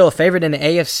Bills still a favorite in the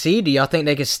AFC? Do y'all think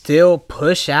they could still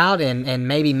push out and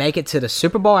maybe make it to the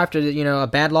Super Bowl after a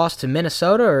bad loss to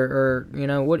Minnesota, or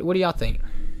what do y'all think?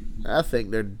 I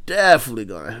think they're definitely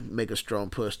gonna make a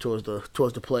strong push towards the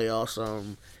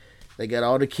playoffs. They got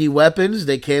all the key weapons.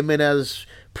 They came in as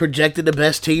projected the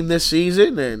best team this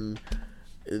season, and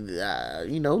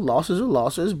losses are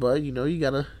losses, but you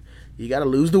gotta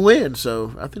lose to win.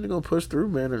 So I think they're gonna push through,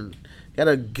 man, and got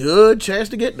a good chance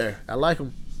to get there. I like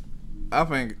them. I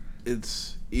think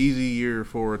it's easier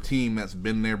for a team that's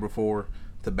been there before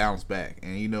to bounce back,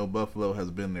 and Buffalo has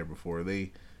been there before.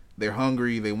 They're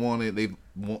hungry. They want it.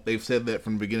 They've said that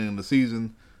from the beginning of the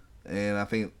season, and I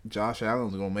think Josh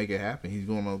Allen's gonna make it happen. He's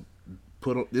gonna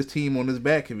put this team on his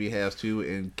back if he has to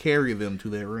and carry them to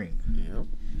their ring. Yep.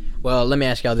 Well, let me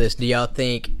ask y'all this. Do y'all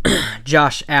think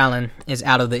Josh Allen is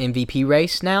out of the MVP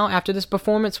race now after this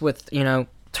performance with,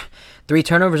 3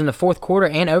 turnovers in the fourth quarter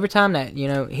and overtime? That,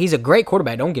 he's a great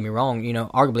quarterback. Don't get me wrong.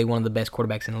 Arguably one of the best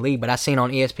quarterbacks in the league. But I seen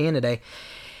on ESPN today,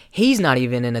 he's not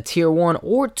even in a tier 1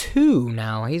 or 2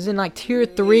 now. He's in like tier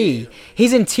 3.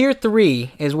 He's in tier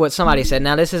 3 is what somebody said.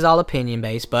 Now, this is all opinion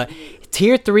based, but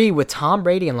tier 3 with Tom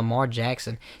Brady and Lamar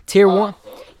Jackson. Tier 1.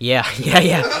 Yeah,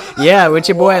 with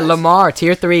your boy Lamar,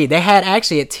 tier 3. They had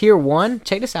actually at tier 1,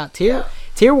 check this out, tier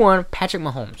 1, Patrick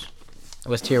Mahomes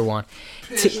was tier 1.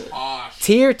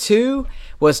 Tier 2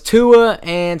 was Tua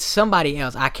and somebody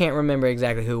else. I can't remember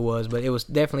exactly who it was, but it was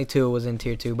definitely Tua was in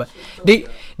tier 2. But do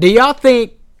y'all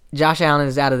think Josh Allen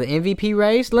is out of the MVP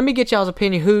race? Let me get y'all's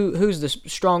opinion. Who's the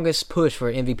strongest push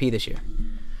for MVP this year?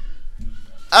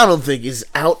 I don't think he's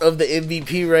out of the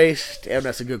MVP race. Damn,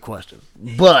 that's a good question.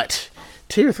 But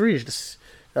tier 3 is just,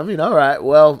 all right.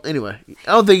 Well, anyway,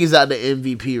 I don't think he's out of the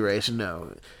MVP race,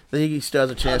 no. I think he still has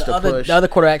a chance to push. The other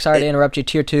quarterback, sorry to interrupt you,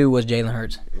 tier 2 was Jalen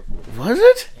Hurts. Was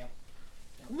it? Yeah.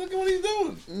 Look at what he's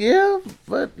doing. Yeah,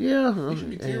 but yeah. He should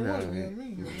be tier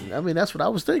 1, man. That's what I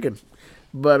was thinking.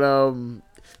 But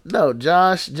No,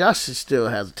 Josh still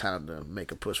has time to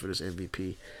make a push for this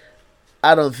MVP.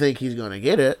 I don't think he's going to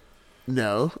get it.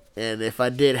 No. And if I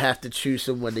did have to choose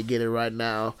someone to get it right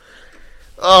now,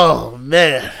 oh,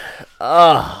 man.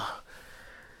 I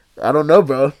don't know,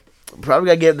 bro. Probably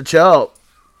got to give it to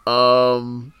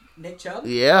Chubb. Nick Chubb?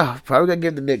 Yeah, probably got to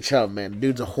give it to Nick Chubb, man.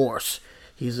 Dude's a horse.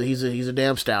 He's a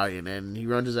damn stallion, and he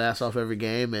runs his ass off every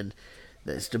game, and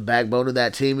that's the backbone of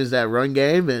that team is that run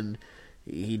game, and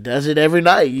he does it every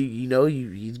night.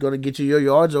 He's going to get you your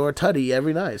yards or a tutty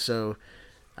every night. So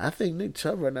I think Nick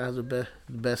Chubb right now has the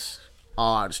best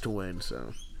odds to win.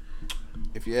 So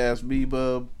if you ask me,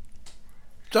 bub,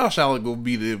 Josh Allen gonna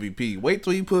be the MVP. Wait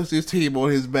till he puts his team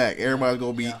on his back. Everybody's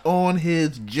gonna be on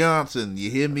his Johnson. You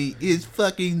hear me? It's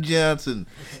fucking Johnson.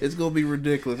 It's gonna be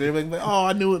ridiculous. Everybody's like, oh,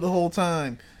 I knew it the whole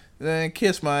time. Man,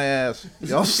 kiss my ass.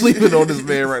 Y'all sleeping on this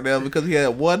man right now because he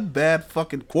had one bad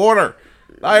fucking quarter.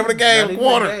 Not even a game,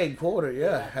 quarter,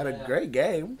 yeah. Had a great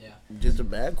game. Yeah. Just a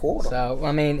bad quarter. So,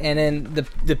 I mean, and then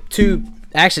the two,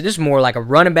 actually, this is more like a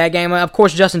running back game. Of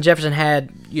course, Justin Jefferson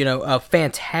had, a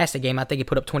fantastic game. I think he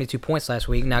put up 22 points last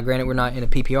week. Now, granted, we're not in a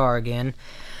PPR again.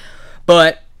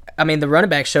 But, I mean, the running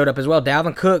back showed up as well.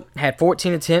 Dalvin Cook had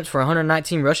 14 attempts for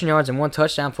 119 rushing yards and 1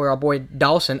 touchdown for our boy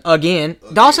Dawson. Again,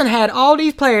 Dawson had all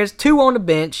these players, 2 on the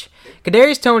bench.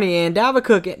 Kadarius Toney and Dalvin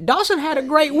Cook. Dawson had a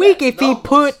great week if he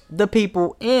put the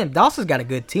people in. Dawson's got a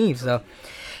good team, so.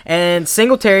 And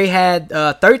Singletary had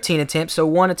 13 attempts, so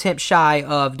 1 attempt shy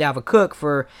of Dalvin Cook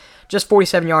for just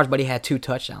 47 yards, but he had 2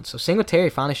 touchdowns. So Singletary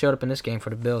finally showed up in this game for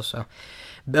the Bills. So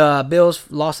Bills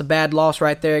lost a bad loss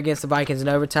right there against the Vikings in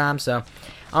overtime. So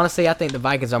honestly, I think the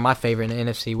Vikings are my favorite in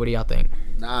the NFC. What do y'all think?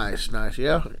 Nice.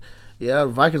 Yeah, the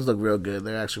Vikings look real good.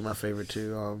 They're actually my favorite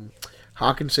too.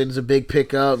 Hawkinson's a big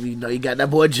pickup. You got that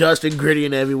boy Justin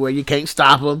grittying everywhere. You can't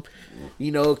stop him.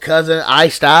 Cousin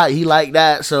iced out. He like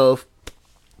that. So,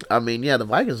 I mean, yeah, the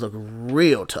Vikings look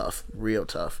real tough. Real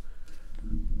tough.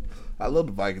 I love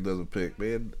the Vikings as a pick,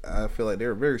 man. I feel like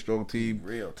they're a very strong team.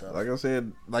 Real tough. Like I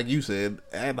said, like you said,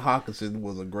 and Hawkinson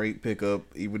was a great pickup,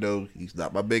 even though he's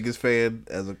not my biggest fan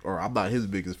or I'm not his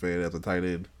biggest fan as a tight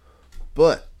end.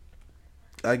 But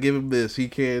I give him this. He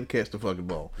can catch the fucking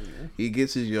ball. Mm-hmm. He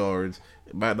gets his yards.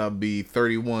 It might not be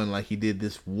 31 like he did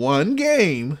this one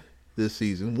game this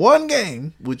season. One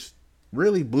game, which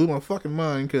really blew my fucking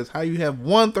mind because how you have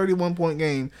one 31-point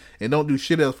game and don't do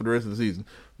shit else for the rest of the season.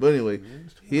 But anyway,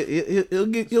 he'll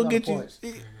get you your points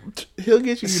though. He'll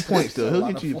get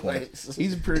you your points.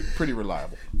 He's pretty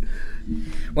reliable.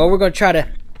 Well, we're gonna try to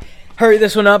hurry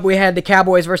this one up. We had the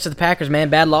Cowboys versus the Packers. Man,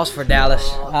 bad loss for Dallas.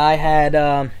 I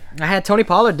had Tony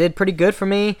Pollard did pretty good for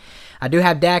me. I do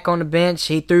have Dak on the bench.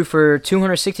 He threw for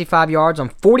 265 yards on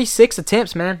 46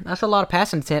 attempts. Man, that's a lot of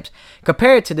passing attempts.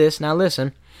 Compared to this, now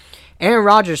listen. Aaron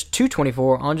Rodgers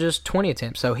 224 on just 20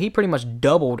 attempts. So he pretty much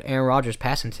doubled Aaron Rodgers'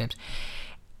 passing attempts.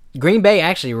 Green Bay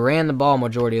actually ran the ball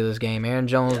majority of this game. Aaron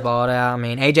Jones balled out. I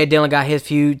mean, A.J. Dillon got his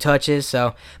few touches.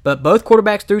 But both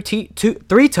quarterbacks threw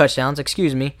 3 touchdowns,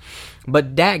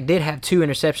 But Dak did have 2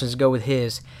 interceptions to go with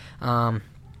his.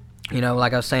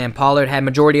 Like I was saying, Pollard had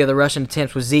majority of the rushing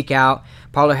attempts with Zeke out.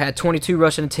 Pollard had 22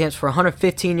 rushing attempts for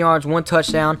 115 yards, 1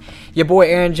 touchdown. Your boy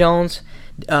Aaron Jones,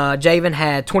 Javin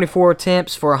had 24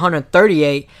 attempts for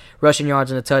 138 rushing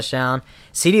yards and a touchdown.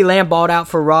 CeeDee Lamb balled out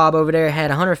for Rob over there,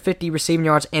 had 150 receiving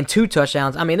yards and 2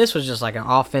 touchdowns. I mean, this was just like an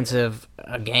offensive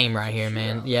game right here,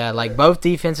 man. Yeah, like both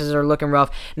defenses are looking rough.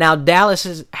 Now,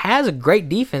 Dallas has a great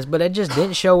defense, but it just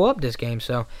didn't show up this game.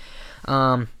 So,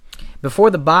 before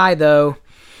the bye, though,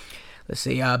 let's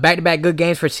see, back-to-back good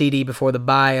games for CD before the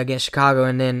bye against Chicago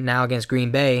and then now against Green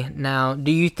Bay. Now, let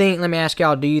me ask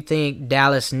y'all, do you think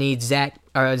Dallas needs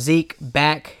Zeke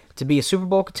back to be a Super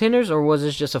Bowl contenders, or was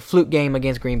this just a fluke game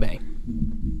against Green Bay?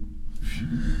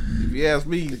 If you ask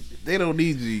me, they don't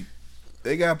need Zeke.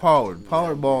 They got Pollard.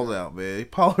 Pollard balls out, man.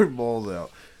 Pollard balls out.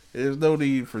 There's no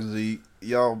need for Zeke.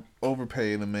 Y'all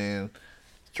overpaying the man.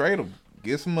 Trade him.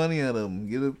 Get some money out of him.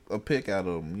 Get a pick out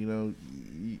of him.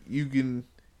 You can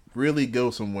really go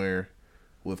somewhere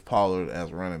with Pollard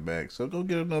as running back. So go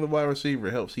get another wide receiver.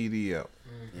 Help CD out.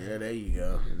 Yeah, there you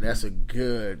go. That's a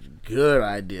good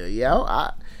idea.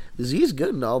 Yeah, Z's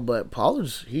good and all, but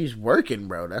he's working,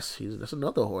 bro. That's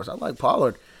another horse. I like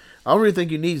Pollard. I don't really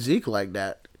think you need Zeke like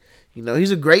that.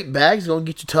 He's a great back. He's gonna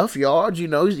get you tough yards.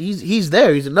 He's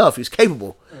there. He's enough. He's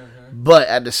capable. Mm-hmm. But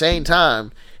at the same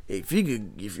time, if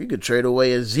you could trade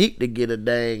away a Zeke to get a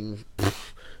dang,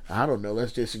 I don't know.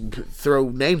 Let's just throw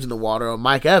names in the water on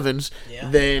Mike Evans. Yeah.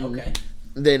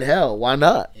 Then hell, why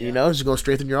not? Yeah. It's just gonna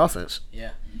strengthen your offense.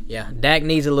 Yeah. Yeah, Dak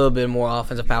needs a little bit more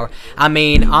offensive power. I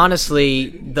mean, honestly,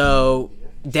 though,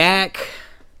 Dak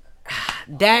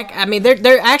Dak. I mean,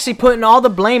 they're actually putting all the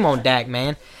blame on Dak,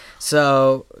 man.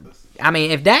 So, I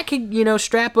mean, if Dak could,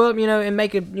 strap up, and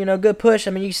make a, good push,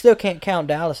 I mean, you still can't count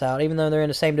Dallas out, even though they're in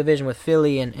the same division with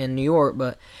Philly and New York,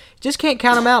 but just can't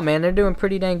count them out, man. They're doing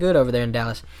pretty dang good over there in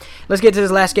Dallas. Let's get to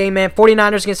this last game, man.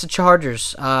 49ers against the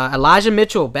Chargers. Elijah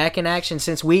Mitchell back in action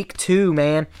since week 2,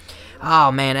 man.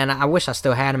 Oh, man, and I wish I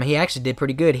still had him. He actually did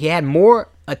pretty good. He had more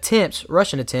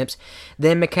rushing attempts,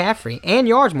 than McCaffrey, and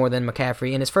yards more than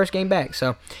McCaffrey in his first game back.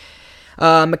 So,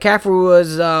 McCaffrey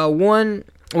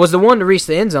was the one to reach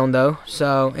the end zone, though.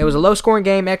 So, it was a low-scoring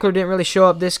game. Eckler didn't really show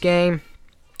up this game.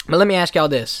 But let me ask y'all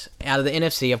this. Out of the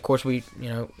NFC, of course, we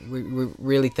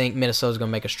really think Minnesota's going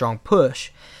to make a strong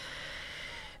push.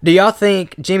 Do y'all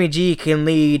think Jimmy G can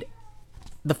lead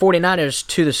the 49ers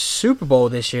to the Super Bowl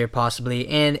this year, possibly?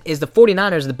 And is the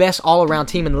 49ers the best all-around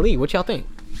team in the league? What y'all think?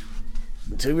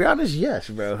 To be honest, yes,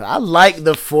 bro. I like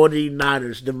the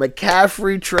 49ers. The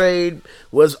McCaffrey trade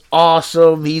was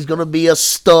awesome. He's going to be a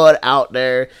stud out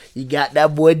there. You got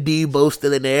that boy Debo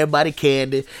still in there. Everybody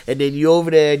candy. And then you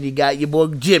over there and you got your boy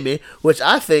Jimmy, which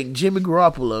I think Jimmy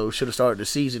Garoppolo should have started the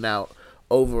season out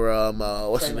over,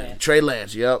 what's his name? Trey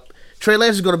Lance, yep. Trey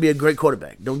Lance is going to be a great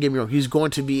quarterback. Don't get me wrong. He's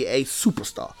going to be a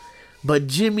superstar. But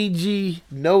Jimmy G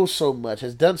knows so much,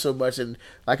 has done so much, and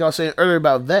like I was saying earlier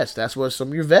about vets, that's what some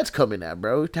of your vets come in at,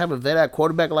 bro. To have a vet at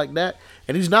quarterback like that,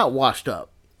 and he's not washed up.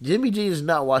 Jimmy G is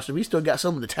not washed up. He still got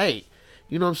some in the tank.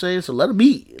 You know what I'm saying? So let him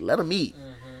eat.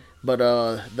 Mm-hmm. But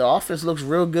the offense looks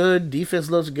real good. Defense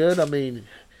looks good. I mean,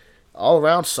 all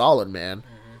around solid, man.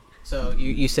 Mm-hmm. So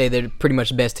you say they're pretty much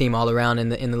the best team all around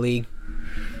in the league?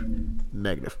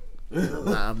 Negative.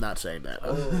 Nah, I'm not saying that.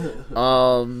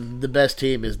 The best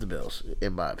team is the Bills,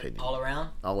 in my opinion. All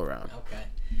around? All around. Okay.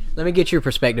 Let me get your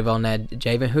perspective on that,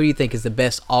 Javin. Who do you think is the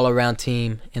best all-around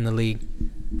team in the league?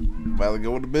 About to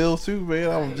go with the Bills too, man.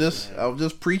 I was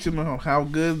just preaching on how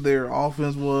good their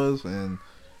offense was, and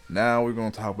now we're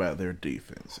gonna talk about their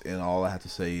defense. And all I have to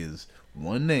say is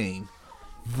one name,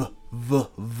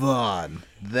 Von.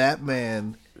 That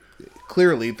man,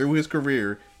 clearly through his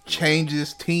career,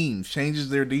 changes teams, changes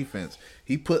their defense.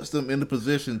 He puts them in the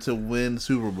position to win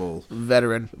Super Bowls.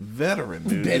 Veteran,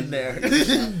 dude. Been there.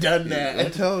 Done that.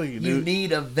 I'm telling you, dude. You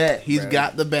need a vet. He's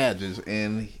got the badges,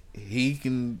 and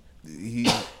I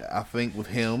think with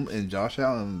him and Josh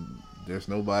Allen, there's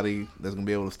nobody that's going to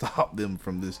be able to stop them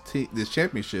from this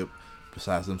championship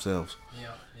besides themselves.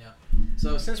 Yeah.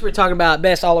 So since we're talking about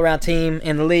best all-around team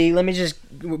in the league, let me just,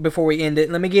 before we end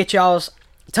it, let me get y'all's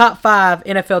top 5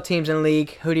 NFL teams in the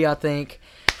league. Who do y'all think?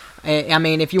 I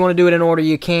mean, if you want to do it in order,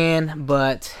 you can.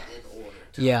 But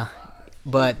yeah,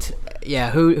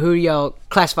 who do y'all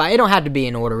classify? It don't have to be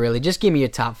in order, really. Just give me your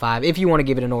top 5. If you want to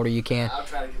give it in order, you can. I'll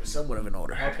try to give it somewhat of an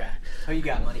order. Okay. Who you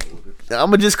got, money?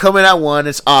 I'm gonna just come in at 1.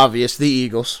 It's obvious, the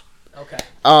Eagles. Okay.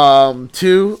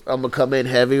 2, I'm gonna come in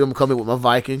heavy. I'm gonna come in with my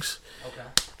Vikings. Okay.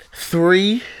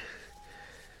 3.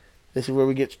 This is where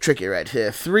we get tricky right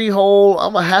here. 3 hole,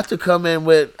 I'm going to have to come in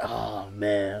with, oh,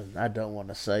 man, I don't want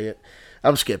to say it.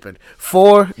 I'm skipping.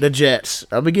 4, the Jets.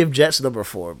 I'm going to give Jets number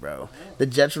 4, bro. The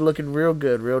Jets are looking real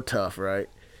good, real tough, right?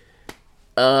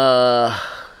 Then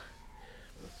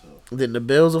the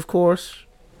Bills, of course.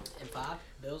 And 5?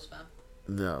 Bills 5?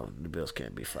 No, the Bills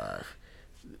can't be 5.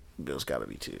 The Bills got to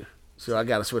be 2. So I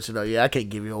got to switch it up. Yeah, I can't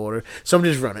give you an order. So I'm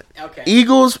just running. Okay.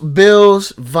 Eagles,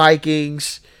 Bills,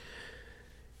 Vikings,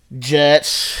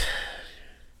 Jets,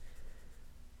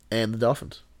 and the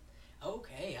Dolphins.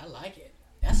 Okay, I like it.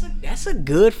 That's a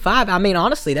good 5. I mean,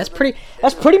 honestly, that's pretty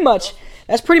much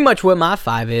what my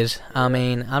 5 is. I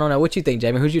mean, I don't know what you think,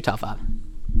 Jamie. Who's your top 5?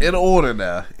 In order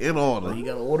now. In order. Oh, you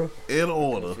got an order? In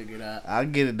order. Figure it out. I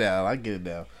get it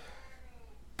down.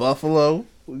 Buffalo.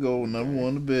 We go with number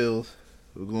 1, the Bills.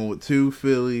 We're going with 2,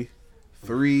 Philly.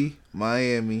 3,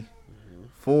 Miami.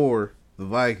 4, the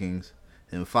Vikings.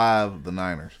 And 5, the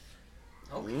Niners.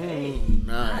 Okay.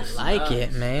 Nice. I like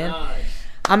it, man. Nice.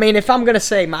 I mean, if I'm going to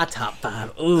say my top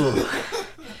 5,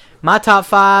 my top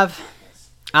 5,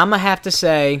 I'm going to have to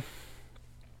say,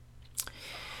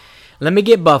 let me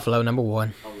get Buffalo, number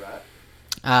 1. All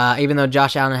right. Even though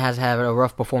Josh Allen has had a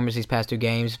rough performance these past 2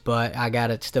 games, but I got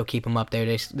to still keep him up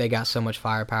there. They got so much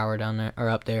firepower down there, or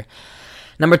up there.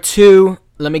 Number 2,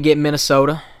 let me get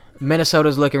Minnesota.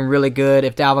 Minnesota's looking really good.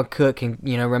 If Dalvin Cook can,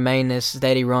 remain this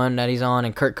steady run that he's on,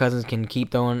 and Kirk Cousins can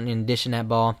keep throwing and dishing that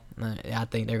ball, I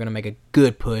think they're going to make a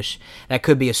good push. That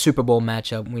could be a Super Bowl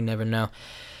matchup. We never know.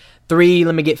 3,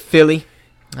 let me get Philly.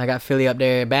 I got Philly up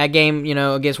there. Bad game,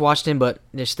 against Washington, but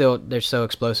they're so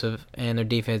explosive, and their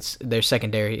defense, their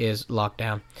secondary is locked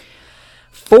down.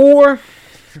 4,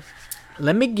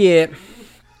 let me get.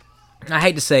 I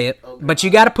hate to say it, but you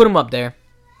got to put them up there.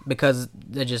 because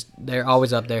they're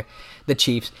always up there. The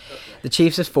Chiefs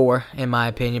is 4 in my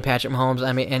opinion. Patrick Mahomes.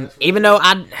 I mean, and even though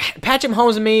Patrick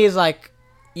Mahomes to me is like.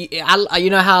 You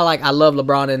know how like I love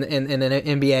LeBron in the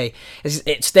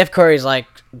NBA. Steph Curry is like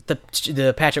the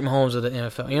Patrick Mahomes of the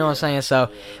NFL. You know what I'm saying? So,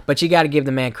 but you got to give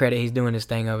the man credit. He's doing his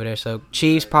thing over there. So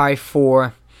Chiefs probably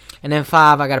 4, and then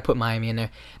 5. I got to put Miami in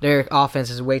there. Their offense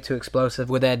is way too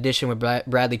explosive with that addition with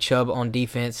Bradley Chubb on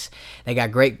defense. They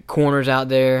got great corners out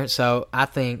there. So I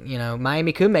think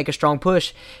Miami could make a strong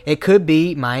push. It could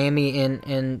be Miami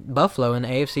and Buffalo in the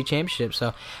AFC Championship.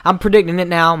 So I'm predicting it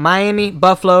now. Miami,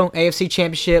 Buffalo, AFC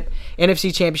Championship,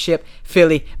 NFC Championship,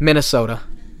 Philly, Minnesota.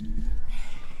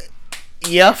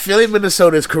 Yeah, Philly,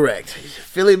 Minnesota is correct.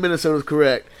 Philly, Minnesota is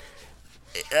correct.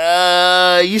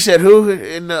 You said who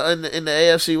in the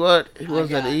AFC? What? Who was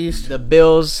that? The East? The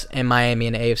Bills and Miami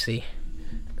in the AFC.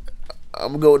 I'm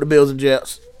gonna go with the Bills and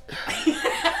Jets.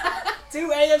 2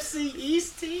 AFC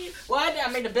East teams. Well, I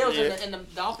mean the Bills and the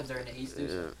Dolphins are in the East.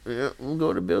 Yeah, I'm gonna go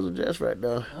with the Bills and Jets right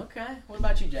now. Okay. What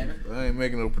about you, Javin? I ain't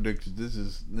making no predictions. This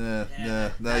is not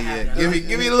yet.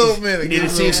 Give me a little minute. You need to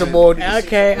see some more.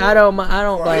 Okay, I don't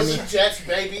blame you. Jets,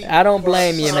 baby. I don't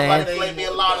blame you, man. Somebody play me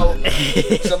a lotto.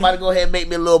 Somebody go ahead and make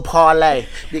me a little parlay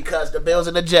because the Bills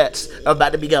and the Jets are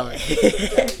about to be going.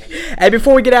 Hey,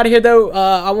 before we get out of here, though,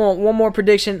 I want one more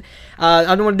prediction.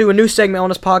 I want to do a new segment on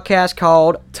this podcast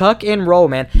called Tuck and Roll,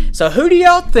 man. So who do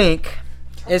y'all think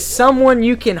is someone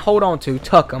you can hold on to,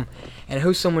 tuck them, and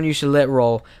who's someone you should let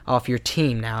roll off your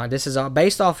team now? This is all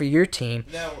based off of your team.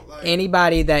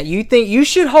 Anybody that you think you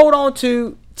should hold on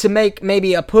to make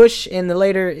maybe a push in the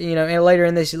later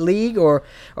in this league, or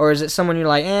is it someone you're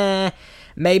like,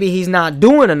 maybe he's not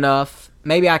doing enough.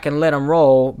 Maybe I can let him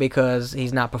roll because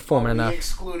he's not performing enough.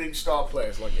 Excluding star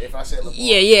players, like if I say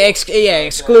LeBron.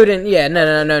 Excluding. Yeah,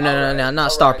 no,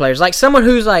 not star players. Like someone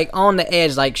who's like on the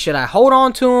edge. Like, should I hold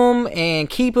on to him and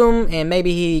keep him, and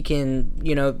maybe he can,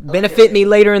 benefit me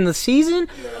later in the season,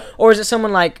 or is it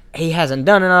someone like he hasn't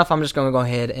done enough? I'm just gonna go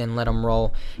ahead and let him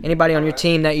roll. Anybody on your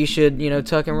team that you should,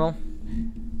 tuck and roll?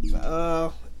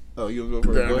 Oh, you'll go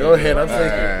first. Go ahead. I'm thinking.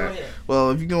 Right.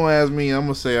 Well, if you're going to ask me, I'm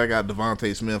going to say I got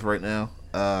Devontae Smith right now.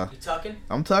 You tucking?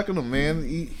 I'm tucking him,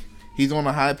 man. He's on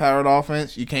a high-powered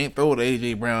offense. You can't throw it to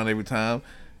A.J. Brown every time.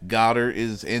 Goddard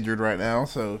is injured right now,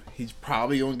 so he's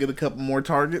probably going to get a couple more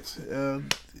targets.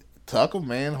 Tuck him,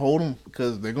 man. Hold him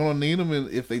because they're going to need him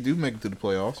if they do make it to the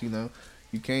playoffs.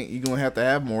 You're going to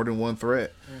have more than one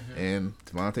threat. Mm-hmm. And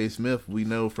Devontae Smith, we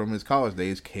know from his college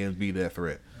days, can be that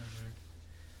threat.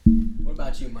 What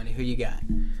about you, Money? Who you got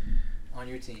on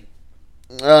your team?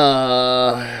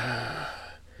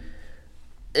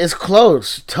 It's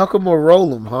close. Tuck him or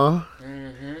roll him, huh?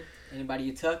 Mm-hmm. Anybody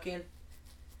you tucking?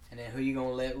 And then who you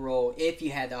gonna let roll if you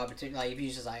had the opportunity? Like if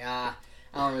you just like, I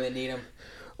don't really need him.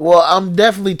 Well, I'm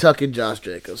definitely tucking Josh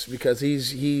Jacobs because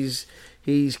he's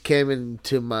came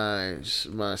into my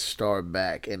star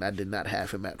back, and I did not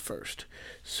have him at first.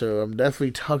 So I'm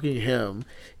definitely tucking him.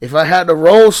 If I had to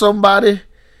roll somebody.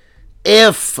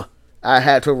 If I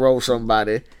had to roll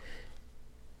somebody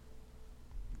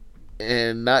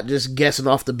and not just guessing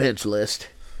off the bench list,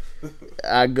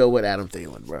 I'd go with Adam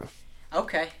Thielen, bro.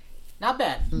 Okay. Not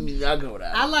bad. I'll go with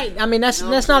that.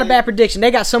 That's not a bad prediction.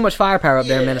 They got so much firepower up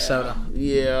there in Minnesota.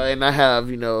 Yeah, and I have,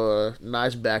 a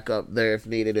nice backup there if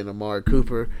needed in Amari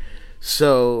Cooper.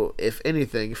 So, if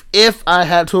anything, if I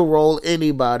had to roll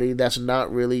anybody that's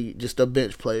not really just a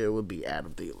bench player, it would be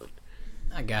Adam Thielen.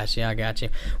 I got you.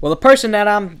 Well, the person that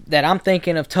I'm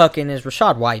thinking of tucking is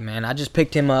Rachaad White, man. I just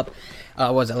picked him up.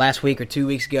 Was it last week or 2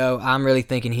 weeks ago? I'm really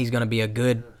thinking he's going to be a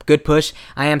good push.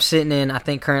 I am sitting in, I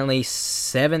think, currently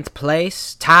 7th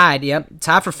place. Tied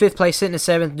for 5th place, sitting in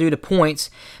 7th due to points.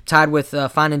 Tied with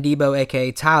Finding Debo,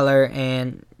 a.k.a. Tyler,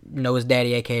 and Noah's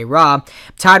daddy, a.k.a. Rob.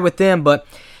 Tied with them, but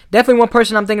definitely one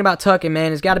person I'm thinking about tucking,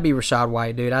 man, has got to be Rachaad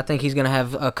White, dude. I think he's going to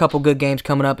have a couple good games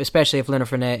coming up, especially if Leonard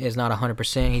Fournette is not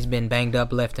 100%. He's been banged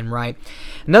up left and right.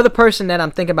 Another person that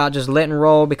I'm thinking about just letting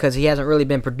roll because he hasn't really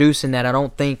been producing that I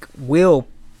don't think will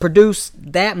produce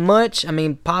that much. I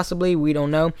mean, possibly, we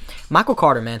don't know. Michael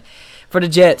Carter, man, for the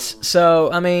Jets.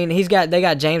 So, I mean, they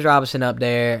got James Robinson up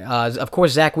there. Of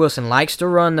course, Zach Wilson likes to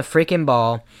run the freaking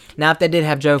ball. Now, if they did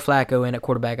have Joe Flacco in at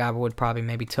quarterback, I would probably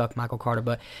maybe tuck Michael Carter,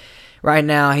 but right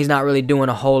now, he's not really doing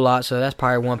a whole lot, so that's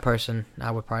probably one person I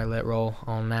would probably let roll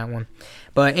on that one.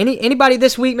 But anybody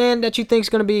this week, man, that you think is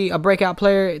going to be a breakout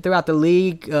player throughout the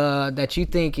league that you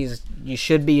think you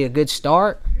should be a good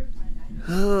start?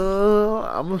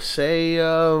 I'm going to say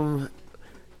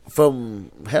from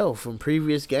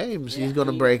previous games, he's going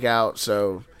to break out.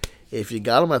 So if you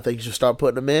got him, I think you should start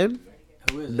putting him in.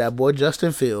 Who is it? That boy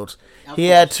Justin Fields. He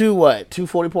had two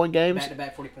 40-point games?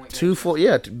 Back-to-back 40-point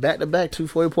games. Back-to-back 2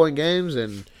 40-point games,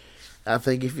 and I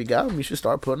think if you got him, you should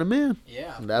start putting him in.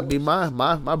 Yeah. That'd be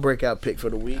my breakout pick for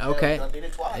the week. Okay. I did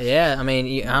it twice. Yeah, I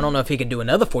mean, I don't know if he can do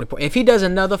another 40-point. If he does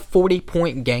another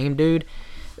 40-point game, dude,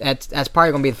 that's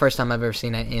probably going to be the first time I've ever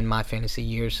seen that in my fantasy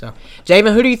years. So,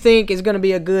 Javin, who do you think is going to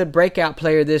be a good breakout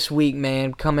player this week,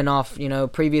 man, coming off,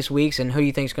 previous weeks, and who do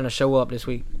you think is going to show up this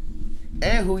week?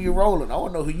 And who you rolling? I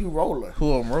want to know who you rolling.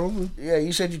 Who I'm rolling? Yeah,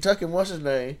 you said you tucking what's his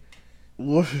name?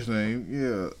 What's his name?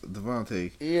 Yeah,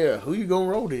 Devontae. Yeah, who you gonna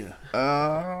roll then?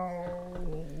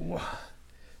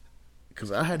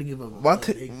 Because I had to give him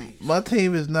my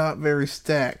team is not very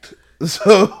stacked,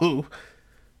 so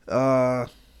I'd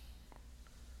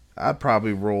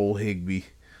probably roll Higbee.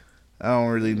 I don't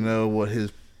really know what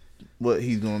he's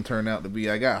gonna turn out to be.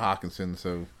 I got Hawkinson,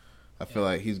 so I feel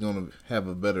like he's gonna have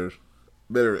a better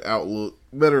outlook,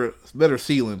 better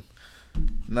ceiling.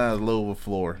 Not as low of a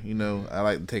floor, I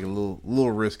like to take a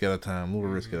little risk at a time.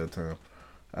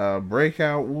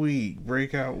 Breakout week.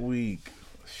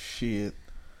 Shit.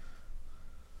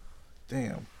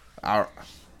 Damn.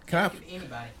 Can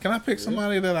I pick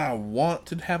somebody that I want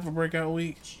to have a breakout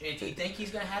week? If you think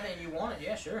he's gonna have it and you want it,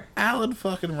 yeah, sure. Allen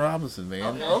fucking Robinson,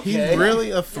 man. Okay. He's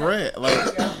really a threat.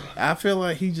 I feel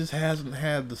like he just hasn't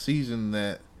had the season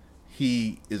that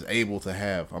he is able to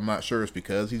have. I'm not sure it's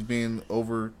because he's being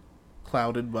overclouded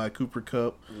by Cooper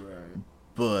Kupp. Right.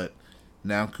 But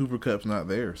now Cooper Kupp's not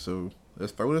there, so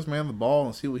let's throw this man the ball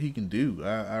and see what he can do.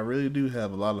 I really do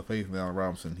have a lot of faith in Allen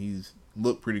Robinson. He's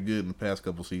looked pretty good in the past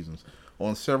couple seasons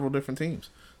on several different teams.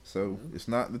 So it's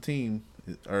not the team,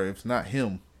 or if it's not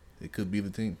him, it could be the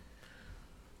team.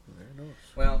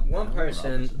 Well, one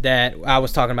person that I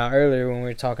was talking about earlier when we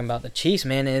were talking about the Chiefs,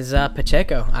 man, is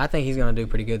Pacheco. I think he's going to do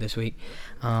pretty good this week.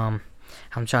 I'm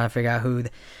trying to figure out who.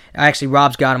 Actually,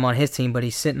 Rob's got him on his team, but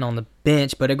he's sitting on the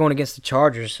bench. But they're going against the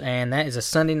Chargers, and that is a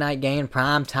Sunday night game,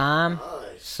 prime time.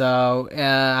 Nice. So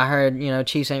I heard,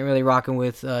 Chiefs ain't really rocking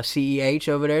with CEH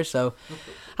over there. So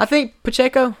I think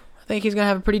Pacheco, he's going to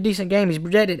have a pretty decent game. He's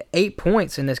projected 8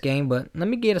 points in this game, but let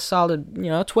me get a solid,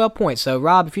 12 points. So,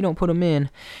 Rob, if you don't put him in,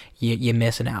 you're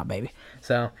missing out, baby.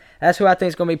 So that's who I think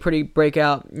is going to be pretty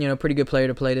breakout, pretty good player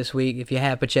to play this week. If you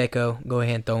have Pacheco, go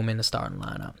ahead and throw him in the starting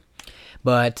lineup.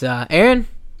 But, Aaron,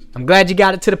 I'm glad you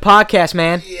got it to the podcast,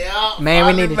 man. Yeah,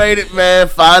 man, we made it, man.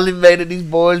 Finally made it. These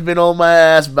boys been on my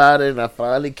ass about it, and I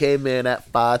finally came in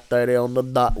at 5:30 on the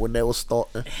dot when they was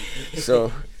starting.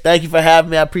 So thank you for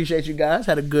having me. I appreciate you guys.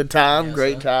 Had a good time, Yes,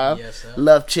 great sir. time. Yes, sir.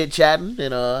 Love chit chatting,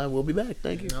 and we'll be back.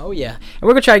 Thank you. Oh, yeah. And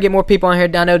we're going to try to get more people on here.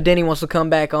 I know Denny wants to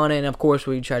come back on it, and, of course,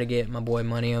 we try to get my boy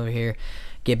Money over here.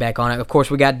 Get back on it. Of course,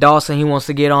 we got Dawson. He wants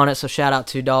to get on it, so shout out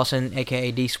to Dawson,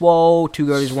 a.k.a. D-Swole, 2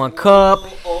 Girls, 1 Cup.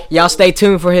 Y'all stay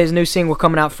tuned for his new single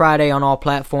coming out Friday on all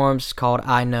platforms called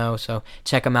I Know, so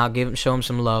check him out. Show him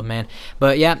some love, man.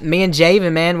 But, yeah, me and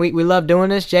Javin, man, we love doing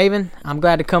this. Javin, I'm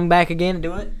glad to come back again and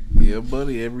do it. Yeah,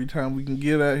 buddy. Every time we can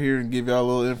get out here and give y'all a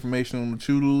little information on the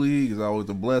Chulu League is always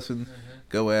a blessing.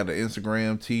 Go out to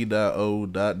Instagram,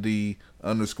 T.O.D_podcast.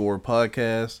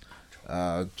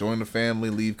 Join the family,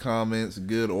 leave comments,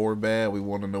 good or bad. We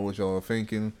want to know what y'all are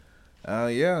thinking.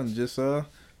 And just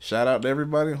shout out to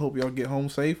everybody and hope y'all get home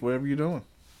safe, whatever you're doing.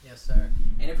 Yes, sir.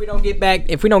 And if we don't get back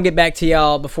to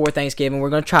y'all before Thanksgiving, we're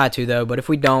gonna try to though. But if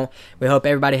we don't, we hope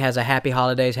everybody has a happy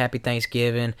holidays, happy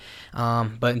Thanksgiving.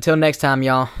 But until next time,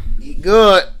 y'all. Eat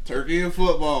good. Turkey and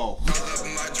football. My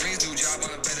dreams do job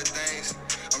on the better things.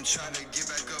 I'm trying to get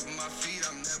back up on my feet.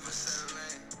 I'm never